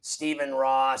Dolphins, Stephen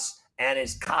Ross and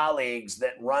his colleagues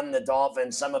that run the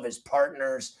Dolphins, some of his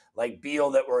partners like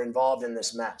Beal that were involved in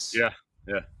this mess. Yeah.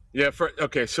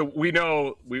 Okay, so we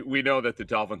know that the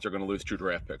Dolphins are going to lose 2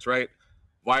 draft picks, right?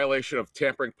 Violation of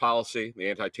tampering policy, the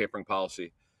anti-tampering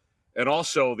policy, and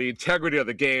also the integrity of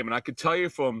the game. And I could tell you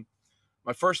from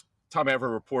my first time I ever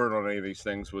reported on any of these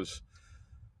things was,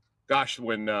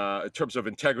 when in terms of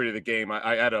integrity of the game,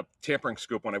 I had a tampering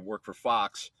scoop when I worked for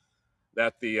Fox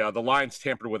that the Lions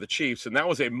tampered with the Chiefs, and that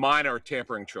was a minor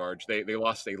tampering charge. They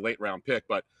lost a late round pick,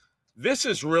 but this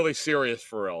is really serious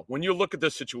for real. When you look at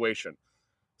this situation,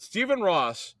 Stephen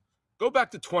Ross, go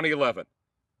back to 2011,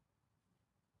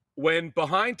 when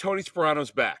behind Tony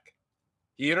Sparano's back,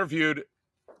 he interviewed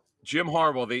Jim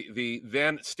Harbaugh, the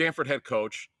then Stanford head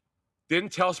coach,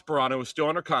 didn't tell Sparano, was still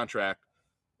under contract,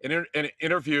 and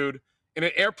interviewed in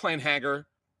an airplane hangar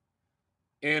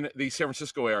in the San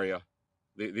Francisco area,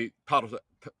 the Palo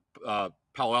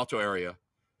Alto area,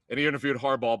 and he interviewed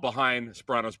Harbaugh behind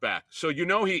Sparano's back. So you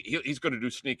know he's going to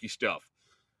do sneaky stuff.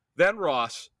 Then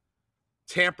Ross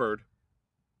tampered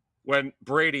when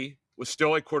Brady was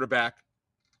still a quarterback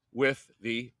with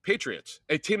the Patriots,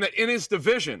 a team that in his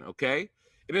division, that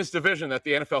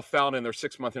the NFL found in their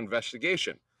 6-month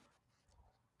investigation.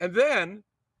 And then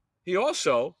he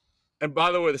also, and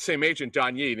by the way, the same agent,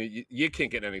 Don Yee, Yee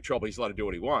can't get in any trouble. He's allowed to do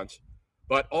what he wants,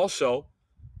 but also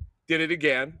did it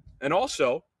again. And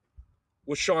also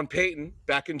with Sean Payton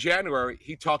back in January,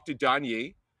 he talked to Don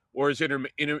Yee, or his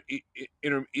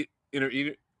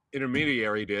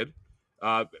intermediary did,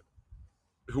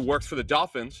 who works for the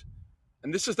Dolphins.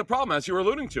 And this is the problem, as you were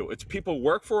alluding to. It's people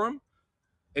work for him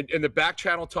in the back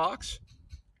channel talks,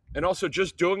 and also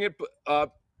just doing it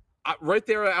right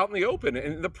there out in the open.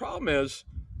 And the problem is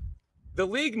the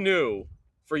league knew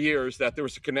for years that there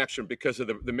was a connection because of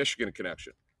the Michigan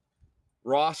connection.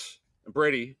 Ross and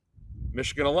Brady,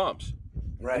 Michigan alums.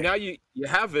 Right. And now you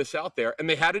have this out there, and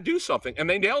they had to do something, and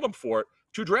they nailed him for it,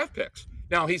 2 draft picks.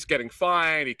 Now he's getting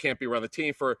fined. He can't be around the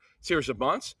team for a series of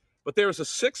months. But there was a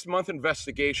 6-month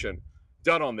investigation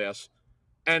done on this,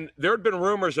 and there had been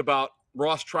rumors about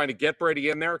Ross trying to get Brady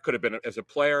in there. Could have been as a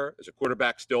player, as a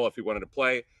quarterback still if he wanted to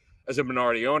play, as a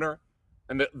minority owner.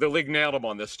 And the league nailed him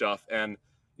on this stuff. And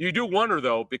you do wonder,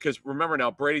 though, because remember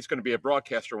now, Brady's going to be a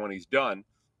broadcaster when he's done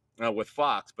with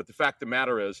Fox. But the fact of the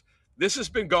matter is, this has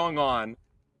been going on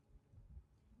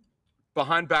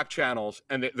behind back channels,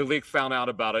 and the league found out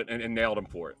about it and nailed him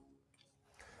for it.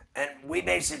 And we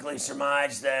basically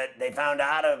surmised that they found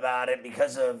out about it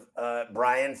because of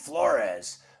Brian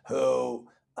Flores, who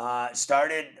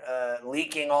started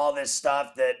leaking all this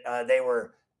stuff that they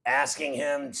were asking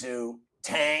him to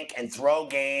tank and throw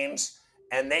games,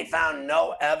 and they found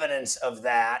no evidence of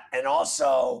that. And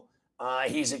also,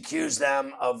 he's accused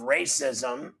them of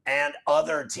racism and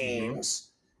other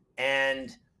teams. Mm-hmm.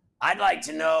 And I'd like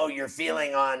to know your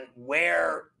feeling on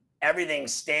where everything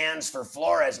stands for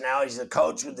Flores now. He's a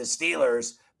coach with the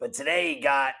Steelers, but today he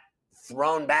got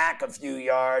thrown back a few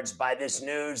yards by this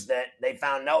news that they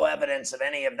found no evidence of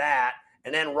any of that.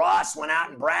 And then Ross went out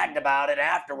and bragged about it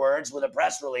afterwards with a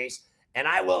press release. And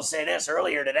I will say this,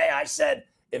 earlier today, I said,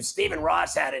 if Stephen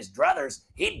Ross had his druthers,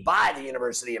 he'd buy the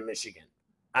University of Michigan.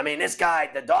 I mean, this guy,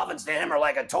 the Dolphins to him are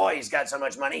like a toy. He's got so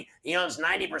much money. He owns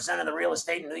 90% of the real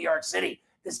estate in New York City.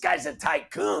 This guy's a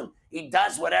tycoon. He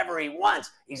does whatever he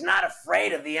wants. He's not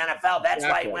afraid of the NFL. That's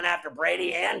why he went after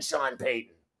Brady and Sean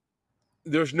Payton.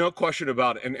 There's no question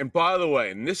about it. And by the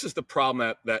way, and this is the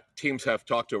problem that teams have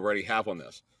talked to already have on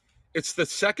this. It's the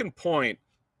second point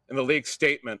in the league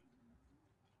statement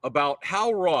about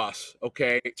how Ross,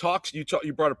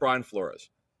 you brought up Brian Flores,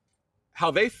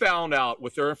 how they found out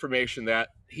with their information that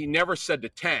he never said to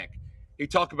tank. He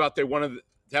talked about they wanted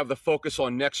to have the focus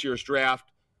on next year's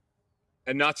draft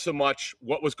and not so much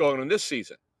what was going on this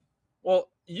season. Well,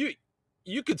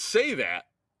 you could say that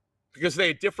because they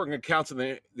had different accounts of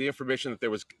the information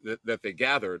that they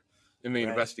gathered in the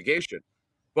investigation.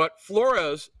 But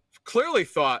Flores clearly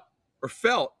thought or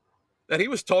felt that he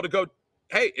was told to go,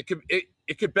 hey,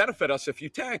 it could benefit us if you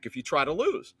tank, if you try to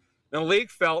lose. Now, the league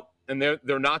felt, and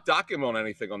they're not documenting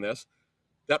anything on this,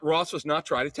 that Ross was not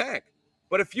trying to tank.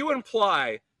 But if you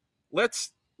imply,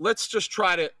 let's just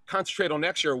try to concentrate on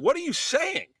next year, what are you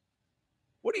saying?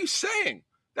 What are you saying?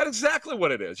 That's exactly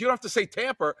what it is. You don't have to say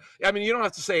tamper. I mean, you don't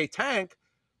have to say tank.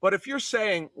 But if you're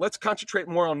saying, let's concentrate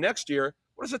more on next year,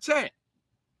 what is it saying?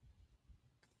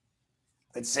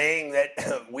 It's saying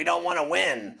that we don't want to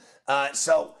win.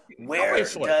 So where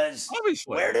Obviously.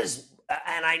 does,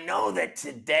 and I know that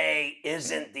today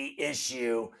isn't the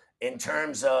issue in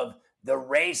terms of the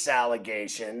race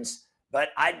allegations, but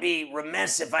I'd be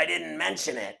remiss if I didn't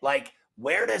mention it. Like,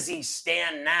 where does he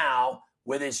stand now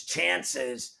with his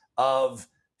chances of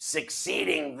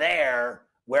succeeding there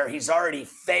where he's already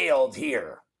failed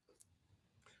here?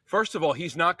 First of all,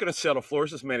 he's not going to settle.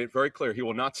 Flores has made it very clear he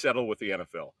will not settle with the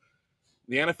NFL.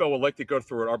 The NFL will likely go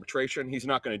through an arbitration. He's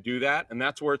not going to do that, and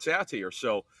that's where it's at here.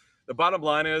 So the bottom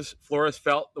line is Flores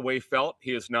felt the way he felt.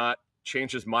 He has not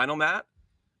changed his mind on that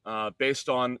based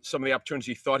on some of the opportunities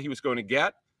he thought he was going to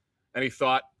get, and he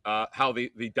thought how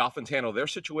the Dolphins handle their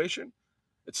situation.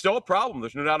 It's still a problem.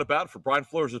 There's no doubt about it. For Brian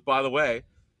Flores, by the way,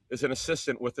 is an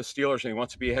assistant with the Steelers, and he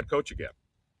wants to be a head coach again.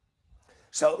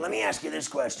 So let me ask you this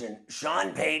question.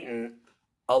 Sean Payton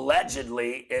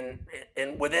allegedly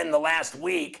within the last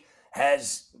week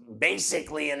has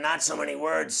basically, in not so many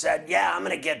words, said, yeah, I'm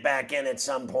going to get back in at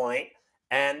some point.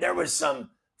 And there was some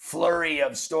flurry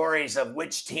of stories of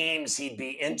which teams he'd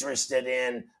be interested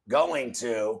in going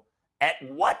to. At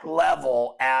what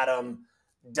level, Adam,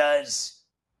 does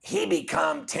he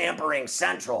become tampering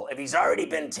central? If he's already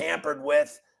been tampered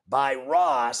with by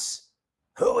Ross,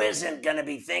 who isn't going to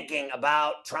be thinking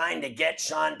about trying to get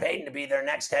Sean Payton to be their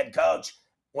next head coach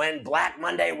when Black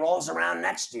Monday rolls around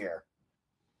next year?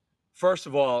 First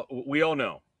of all, we all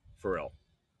know, for real,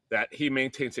 that he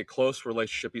maintains a close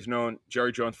relationship. He's known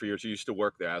Jerry Jones for years. He used to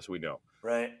work there, as we know.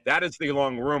 Right. That is the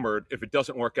long rumored, if it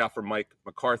doesn't work out for Mike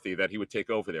McCarthy, that he would take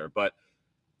over there. But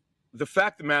the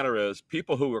fact of the matter is,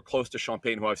 people who are close to Sean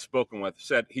Payton, who I've spoken with,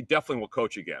 said he definitely will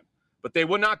coach again. But they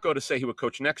would not go to say he would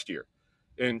coach next year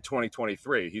in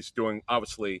 2023. He's doing,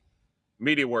 obviously,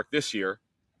 media work this year,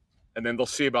 and then they'll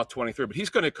see about 23. But he's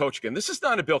going to coach again. This is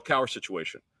not a Bill Cowher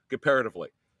situation, comparatively.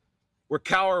 Where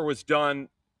Cowher was done,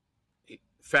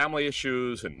 family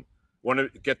issues and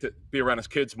wanted to get to be around his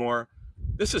kids more.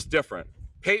 This is different.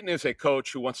 Payton is a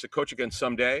coach who wants to coach again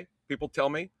someday, people tell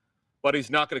me, but he's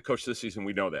not going to coach this season.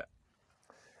 We know that.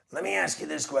 Let me ask you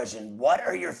this question. What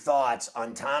are your thoughts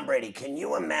on Tom Brady? Can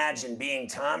you imagine being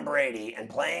Tom Brady and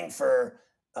playing for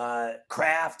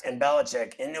Kraft and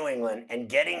Belichick in New England and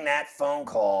getting that phone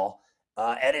call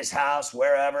at his house,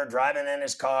 wherever, driving in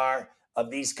his car, of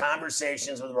these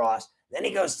conversations with Ross? Then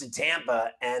he goes to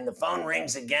Tampa and the phone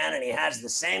rings again and he has the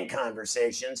same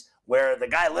conversations where the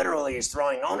guy literally is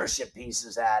throwing ownership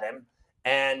pieces at him.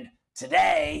 And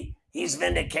today he's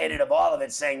vindicated of all of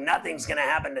it, saying nothing's going to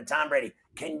happen to Tom Brady.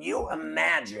 Can you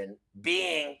imagine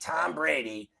being Tom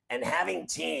Brady and having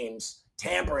teams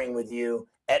tampering with you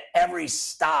at every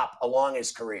stop along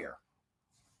his career?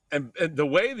 And the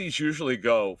way these usually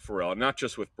go, Pharrell, not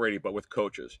just with Brady, but with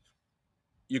coaches,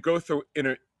 you go through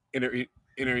the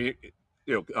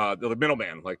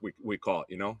middleman, like we call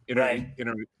it,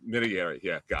 intermediary,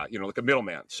 like a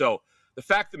middleman. So the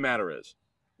fact of the matter is,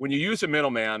 when you use a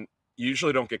middleman, you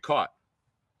usually don't get caught.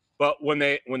 But when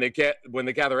they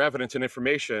gather evidence and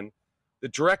information, the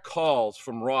direct calls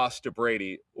from Ross to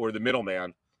Brady or the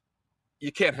middleman,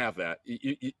 you can't have that.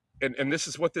 And this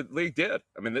is what the league did.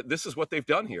 I mean, this is what they've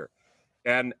done here.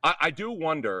 And I do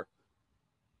wonder,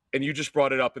 and you just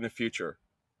brought it up in the future,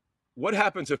 what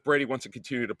happens if Brady wants to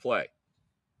continue to play?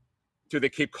 Do they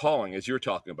keep calling, as you're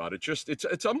talking about?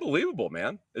 It's unbelievable,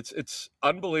 man. It's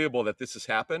unbelievable that this has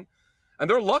happened. And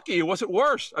they're lucky it wasn't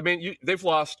worse. I mean, they've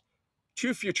lost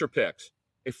 2 future picks,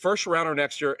 a first rounder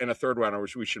next year and a third rounder,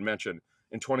 which we should mention,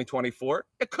 in 2024.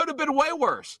 It could have been way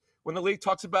worse when the league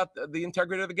talks about the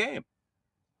integrity of the game.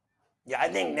 Yeah, I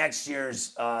think next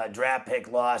year's draft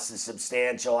pick loss is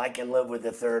substantial. I can live with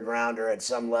the third rounder at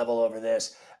some level over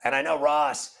this. And I know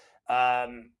Ross,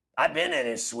 I've been in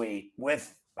his suite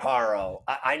with Haro.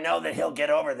 I know that he'll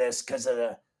get over this because of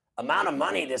the amount of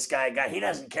money this guy got. He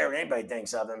doesn't care what anybody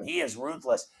thinks of him. He is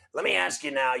ruthless. Let me ask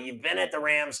you now, you've been at the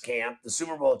Rams camp, the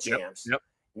Super Bowl champs. Yep.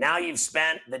 Now you've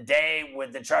spent the day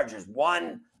with the Chargers.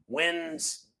 One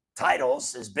wins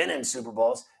titles, has been in Super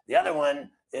Bowls. The other one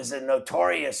is a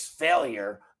notorious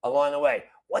failure along the way.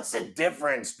 What's the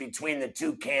difference between the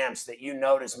two camps that you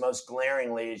notice most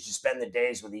glaringly as you spend the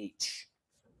days with each?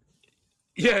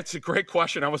 Yeah, it's a great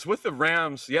question. I was with the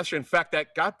Rams yesterday. In fact,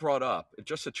 that got brought up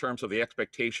just in terms of the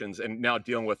expectations and now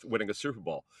dealing with winning a Super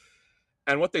Bowl.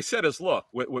 And what they said is, look,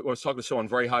 I was talking to someone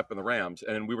very high up in the Rams,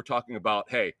 and we were talking about,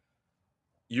 hey,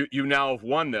 you now have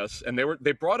won this. And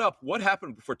they brought up what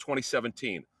happened before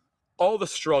 2017, all the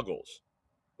struggles.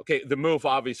 Okay, the move,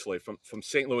 obviously, from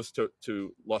St. Louis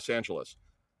to Los Angeles,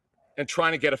 and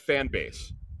trying to get a fan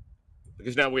base,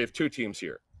 because now we have 2 teams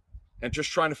here, and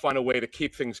just trying to find a way to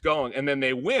keep things going. And then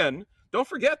they win Don't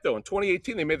forget, though, in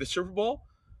 2018, they made the Super Bowl.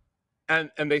 And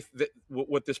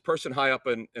what this person high up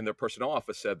in their personnel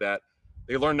office said that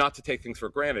they learned not to take things for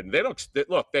granted. And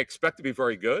they expect to be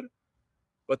very good,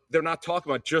 but they're not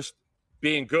talking about just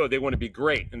being good. They want to be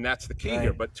great, and that's the key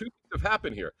here. But two things have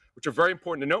happened here, which are very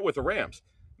important to note with the Rams.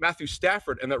 Matthew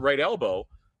Stafford and that right elbow,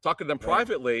 talking to them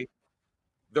privately,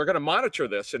 they're going to monitor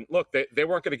this. And look, they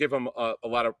weren't going to give him a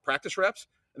lot of practice reps.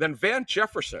 And then Van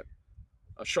Jefferson,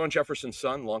 Sean Jefferson's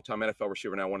son, longtime NFL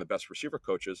receiver, now one of the best receiver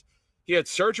coaches, he had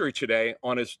surgery today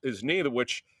on his knee,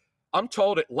 which I'm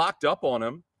told it locked up on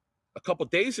him a couple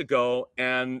days ago.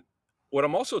 And what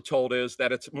I'm also told is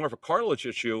that it's more of a cartilage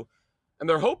issue. And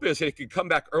their hope is that he could come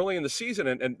back early in the season.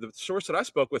 And the source that I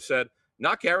spoke with said,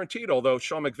 not guaranteed, although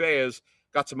Sean McVay has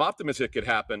got some optimism it could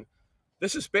happen.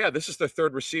 This is bad. This is their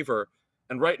third receiver.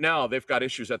 And right now they've got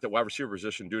issues at the wide receiver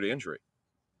position due to injury.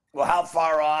 Well, how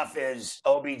far off is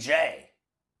OBJ?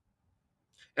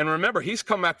 And remember, he's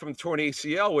come back from the torn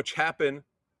ACL, which happened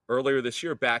earlier this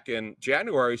year, back in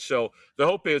January. So the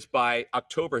hope is by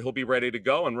October, he'll be ready to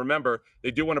go. And remember,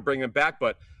 they do want to bring him back.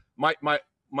 But my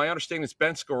understanding is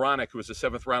Ben Skoranek, who was a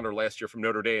 7th rounder last year from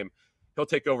Notre Dame, he'll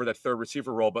take over that third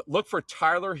receiver role. But look for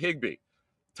Tyler Higbee.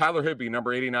 Tyler Higbee,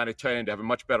 number 89 at tight end, to have a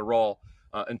much better role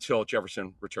until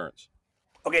Jefferson returns.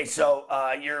 Okay, so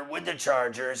you're with the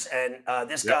Chargers, and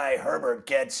this guy, Herbert,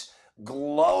 gets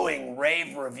glowing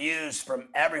rave reviews from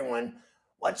everyone.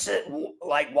 What's it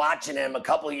like watching him a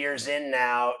couple of years in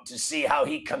now to see how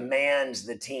he commands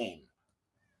the team?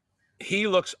 He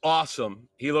looks awesome.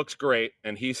 He looks great,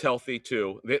 and he's healthy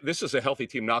too. This is a healthy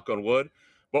team, knock on wood.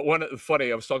 But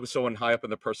funny, I was talking to someone high up in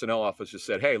the personnel office who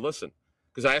said, hey, listen,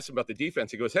 because I asked him about the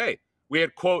defense. He goes, hey, we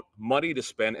had, quote, money to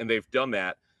spend, and they've done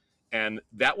that. And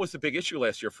that was the big issue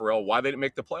last year, Pharrell, why they didn't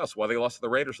make the playoffs, why they lost to the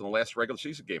Raiders in the last regular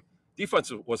season game.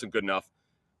 Defense wasn't good enough.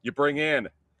 You bring in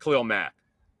Khalil Mack,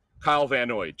 Kyle Van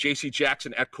Noy, J.C.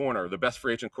 Jackson at corner, the best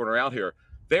free agent corner out here.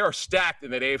 They are stacked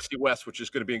in that AFC West, which is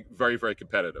going to be very, very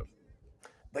competitive.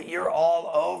 But you're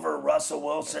all over Russell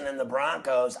Wilson and the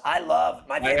Broncos.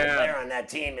 My favorite player on that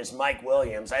team is Mike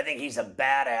Williams. I think he's a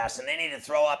badass, and they need to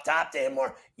throw up top to him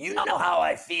more. You know how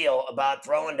I feel about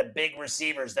throwing to big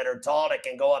receivers that are tall that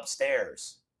can go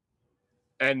upstairs.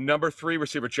 And number 3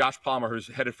 receiver, Josh Palmer, who's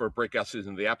headed for a breakout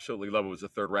season, they absolutely love it, was a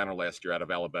 3rd rounder last year out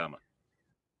of Alabama.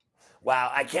 Wow,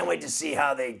 I can't wait to see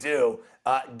how they do.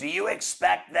 Do you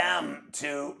expect them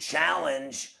to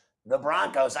challenge the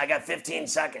Broncos? I got 15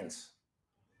 seconds.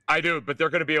 I do, but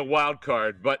they're going to be a wild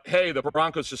card. But, hey, the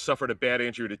Broncos just suffered a bad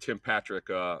injury to Tim Patrick,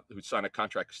 who signed a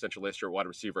contract extension last year at wide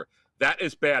receiver. That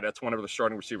is bad. That's one of the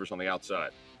starting receivers on the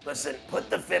outside. Listen, put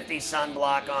the 50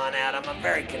 sunblock on, Adam. I'm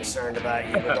very concerned about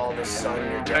you with all this sun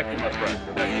you're getting. Thank you, my friend.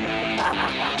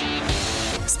 Thank you.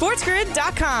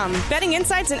 SportsGrid.com. Betting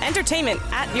insights and entertainment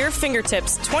at your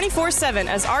fingertips 24/7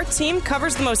 as our team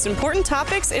covers the most important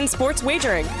topics in sports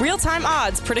wagering. Real-time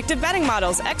odds, predictive betting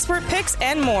models, expert picks,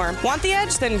 and more. Want the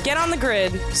edge? Then get on the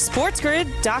grid.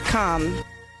 SportsGrid.com.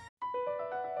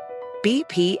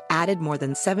 BP added more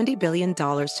than $70 billion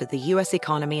to the U.S.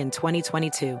 economy in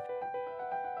 2022.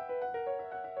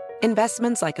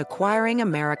 Investments like acquiring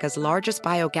America's largest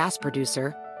biogas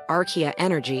producer, Archaea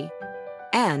Energy,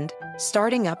 and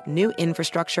starting up new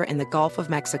infrastructure in the Gulf of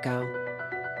Mexico.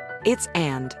 It's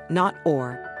and, not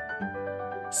or.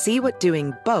 See what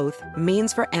doing both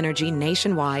means for energy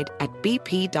nationwide at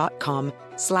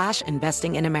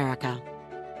bp.com/investing in America.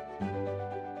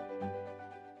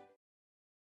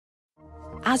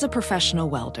 As a professional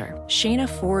welder, Shayna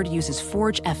Ford uses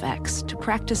Forge FX to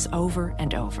practice over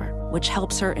and over, which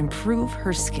helps her improve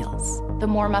her skills. The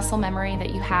more muscle memory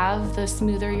that you have, the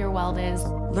smoother your weld is.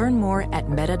 Learn more at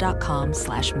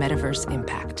meta.com/metaverse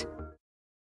impact.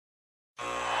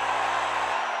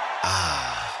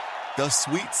 The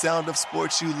sweet sound of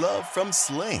sports you love from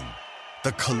Sling.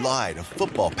 The collide of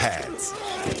football pads.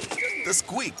 The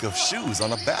squeak of shoes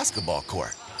on a basketball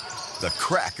court. The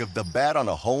crack of the bat on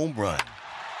a home run.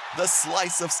 The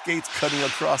slice of skates cutting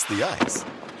across the ice.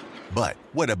 But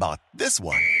what about this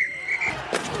one?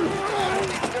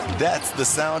 That's the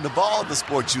sound of all the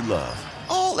sports you love,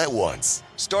 all at once.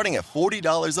 Starting at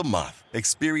 $40 a month.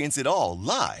 Experience it all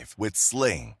live with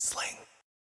Sling. Sling.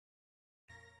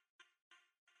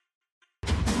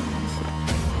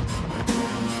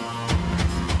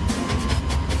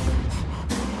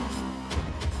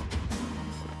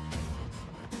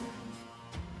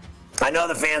 I know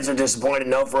the fans are disappointed.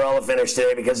 No Pharrell finished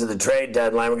today because of the trade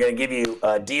deadline. We're going to give you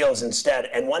deals instead.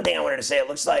 And one thing I wanted to say, it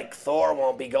looks like Thor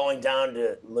won't be going down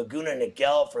to Laguna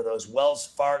Niguel for those Wells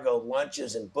Fargo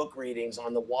lunches and book readings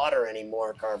on the water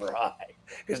anymore, Carver High.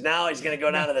 Because now he's going to go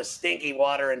down to the stinky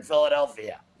water in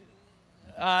Philadelphia.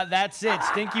 That's it.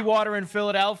 Stinky water in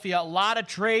Philadelphia. A lot of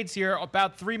trades here.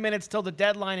 About 3 minutes till the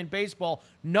deadline in baseball.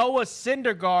 Noah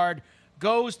Syndergaard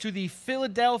goes to the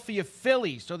Philadelphia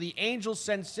Phillies. So the Angels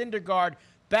send Syndergaard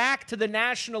back to the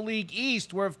National League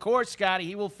East, where, of course, Scotty,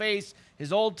 he will face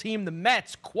his old team, the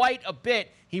Mets, quite a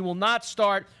bit. He will not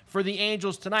start for the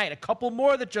Angels tonight. A couple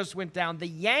more that just went down. The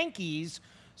Yankees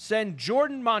send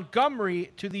Jordan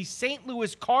Montgomery to the St.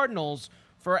 Louis Cardinals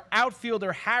for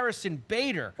outfielder Harrison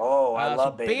Bader. Oh, I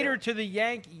love Bader. Bader to the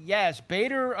Yankees. Yes,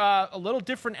 Bader, a little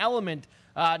different element.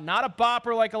 Not a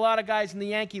bopper like a lot of guys in the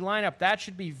Yankee lineup. That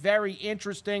should be very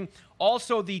interesting.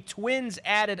 Also, the Twins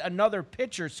added another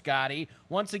pitcher, Scotty.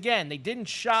 Once again, they didn't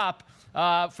shop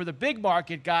for the big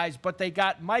market guys, but they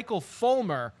got Michael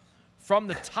Fulmer from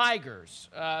the Tigers.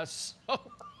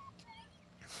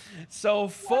 So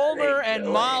Fulmer and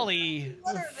Molly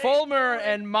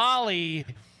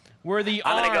were the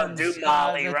arms. I'm going to go do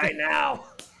Molly right now.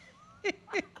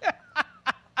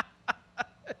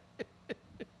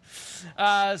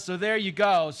 So there you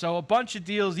go. So a bunch of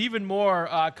deals, even more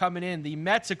coming in. The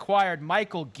Mets acquired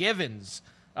Michael Givens,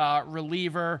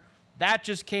 reliever. That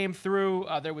just came through.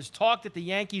 There was talk that the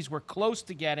Yankees were close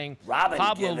to getting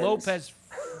Pablo Givens. Lopez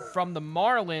from the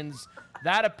Marlins.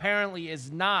 That apparently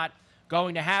is not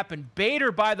going to happen.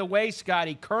 Bader, by the way,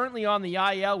 Scotty, currently on the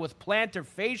IL with plantar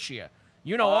fascia.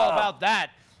 You know all about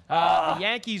that. The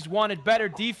Yankees wanted better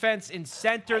defense in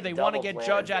center. They want to get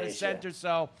Judge out of center,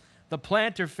 so the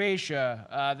plantar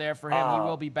fascia there for him. He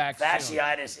will be back soon.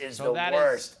 Fasciitis is the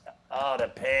worst. Oh, the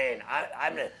pain.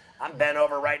 I'm bent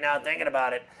over right now thinking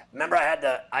about it. Remember,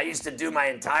 I used to do my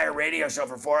entire radio show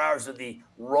for 4 hours with the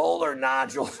roller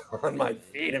nodules on my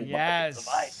feet and buckets of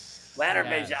ice. Plantar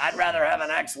fascia. I'd rather have an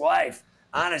ex-wife.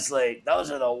 Honestly, those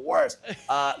are the worst.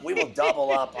 We will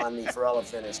double up on the Ferrella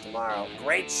finish tomorrow.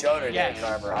 Great show today,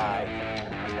 Carver High.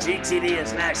 GTD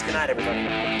is next. Good night,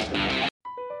 everybody.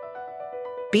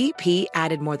 BP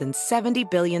added more than $70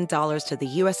 billion to the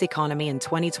U.S. economy in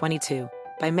 2022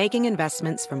 by making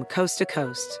investments from coast to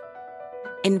coast.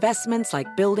 Investments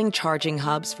like building charging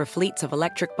hubs for fleets of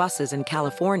electric buses in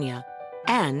California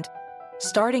and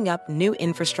starting up new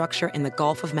infrastructure in the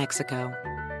Gulf of Mexico.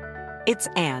 It's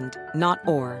and, not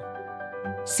or.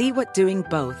 See what doing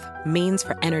both means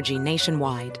for energy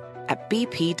nationwide at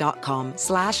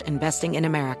bp.com/investing in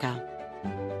America.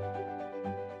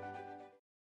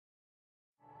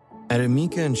 At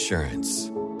Amica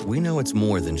Insurance, we know it's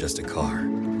more than just a car.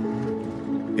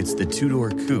 It's the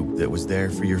two-door coupe that was there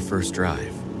for your first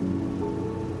drive.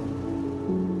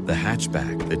 The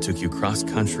hatchback that took you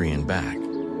cross-country and back.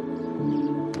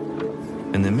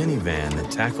 And the minivan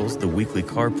that tackles the weekly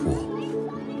carpool.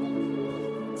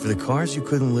 For the cars you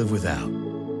couldn't live without,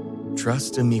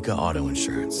 trust Amica Auto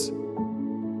Insurance.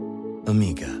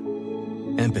 Amica.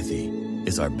 Empathy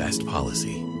is our best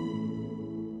policy.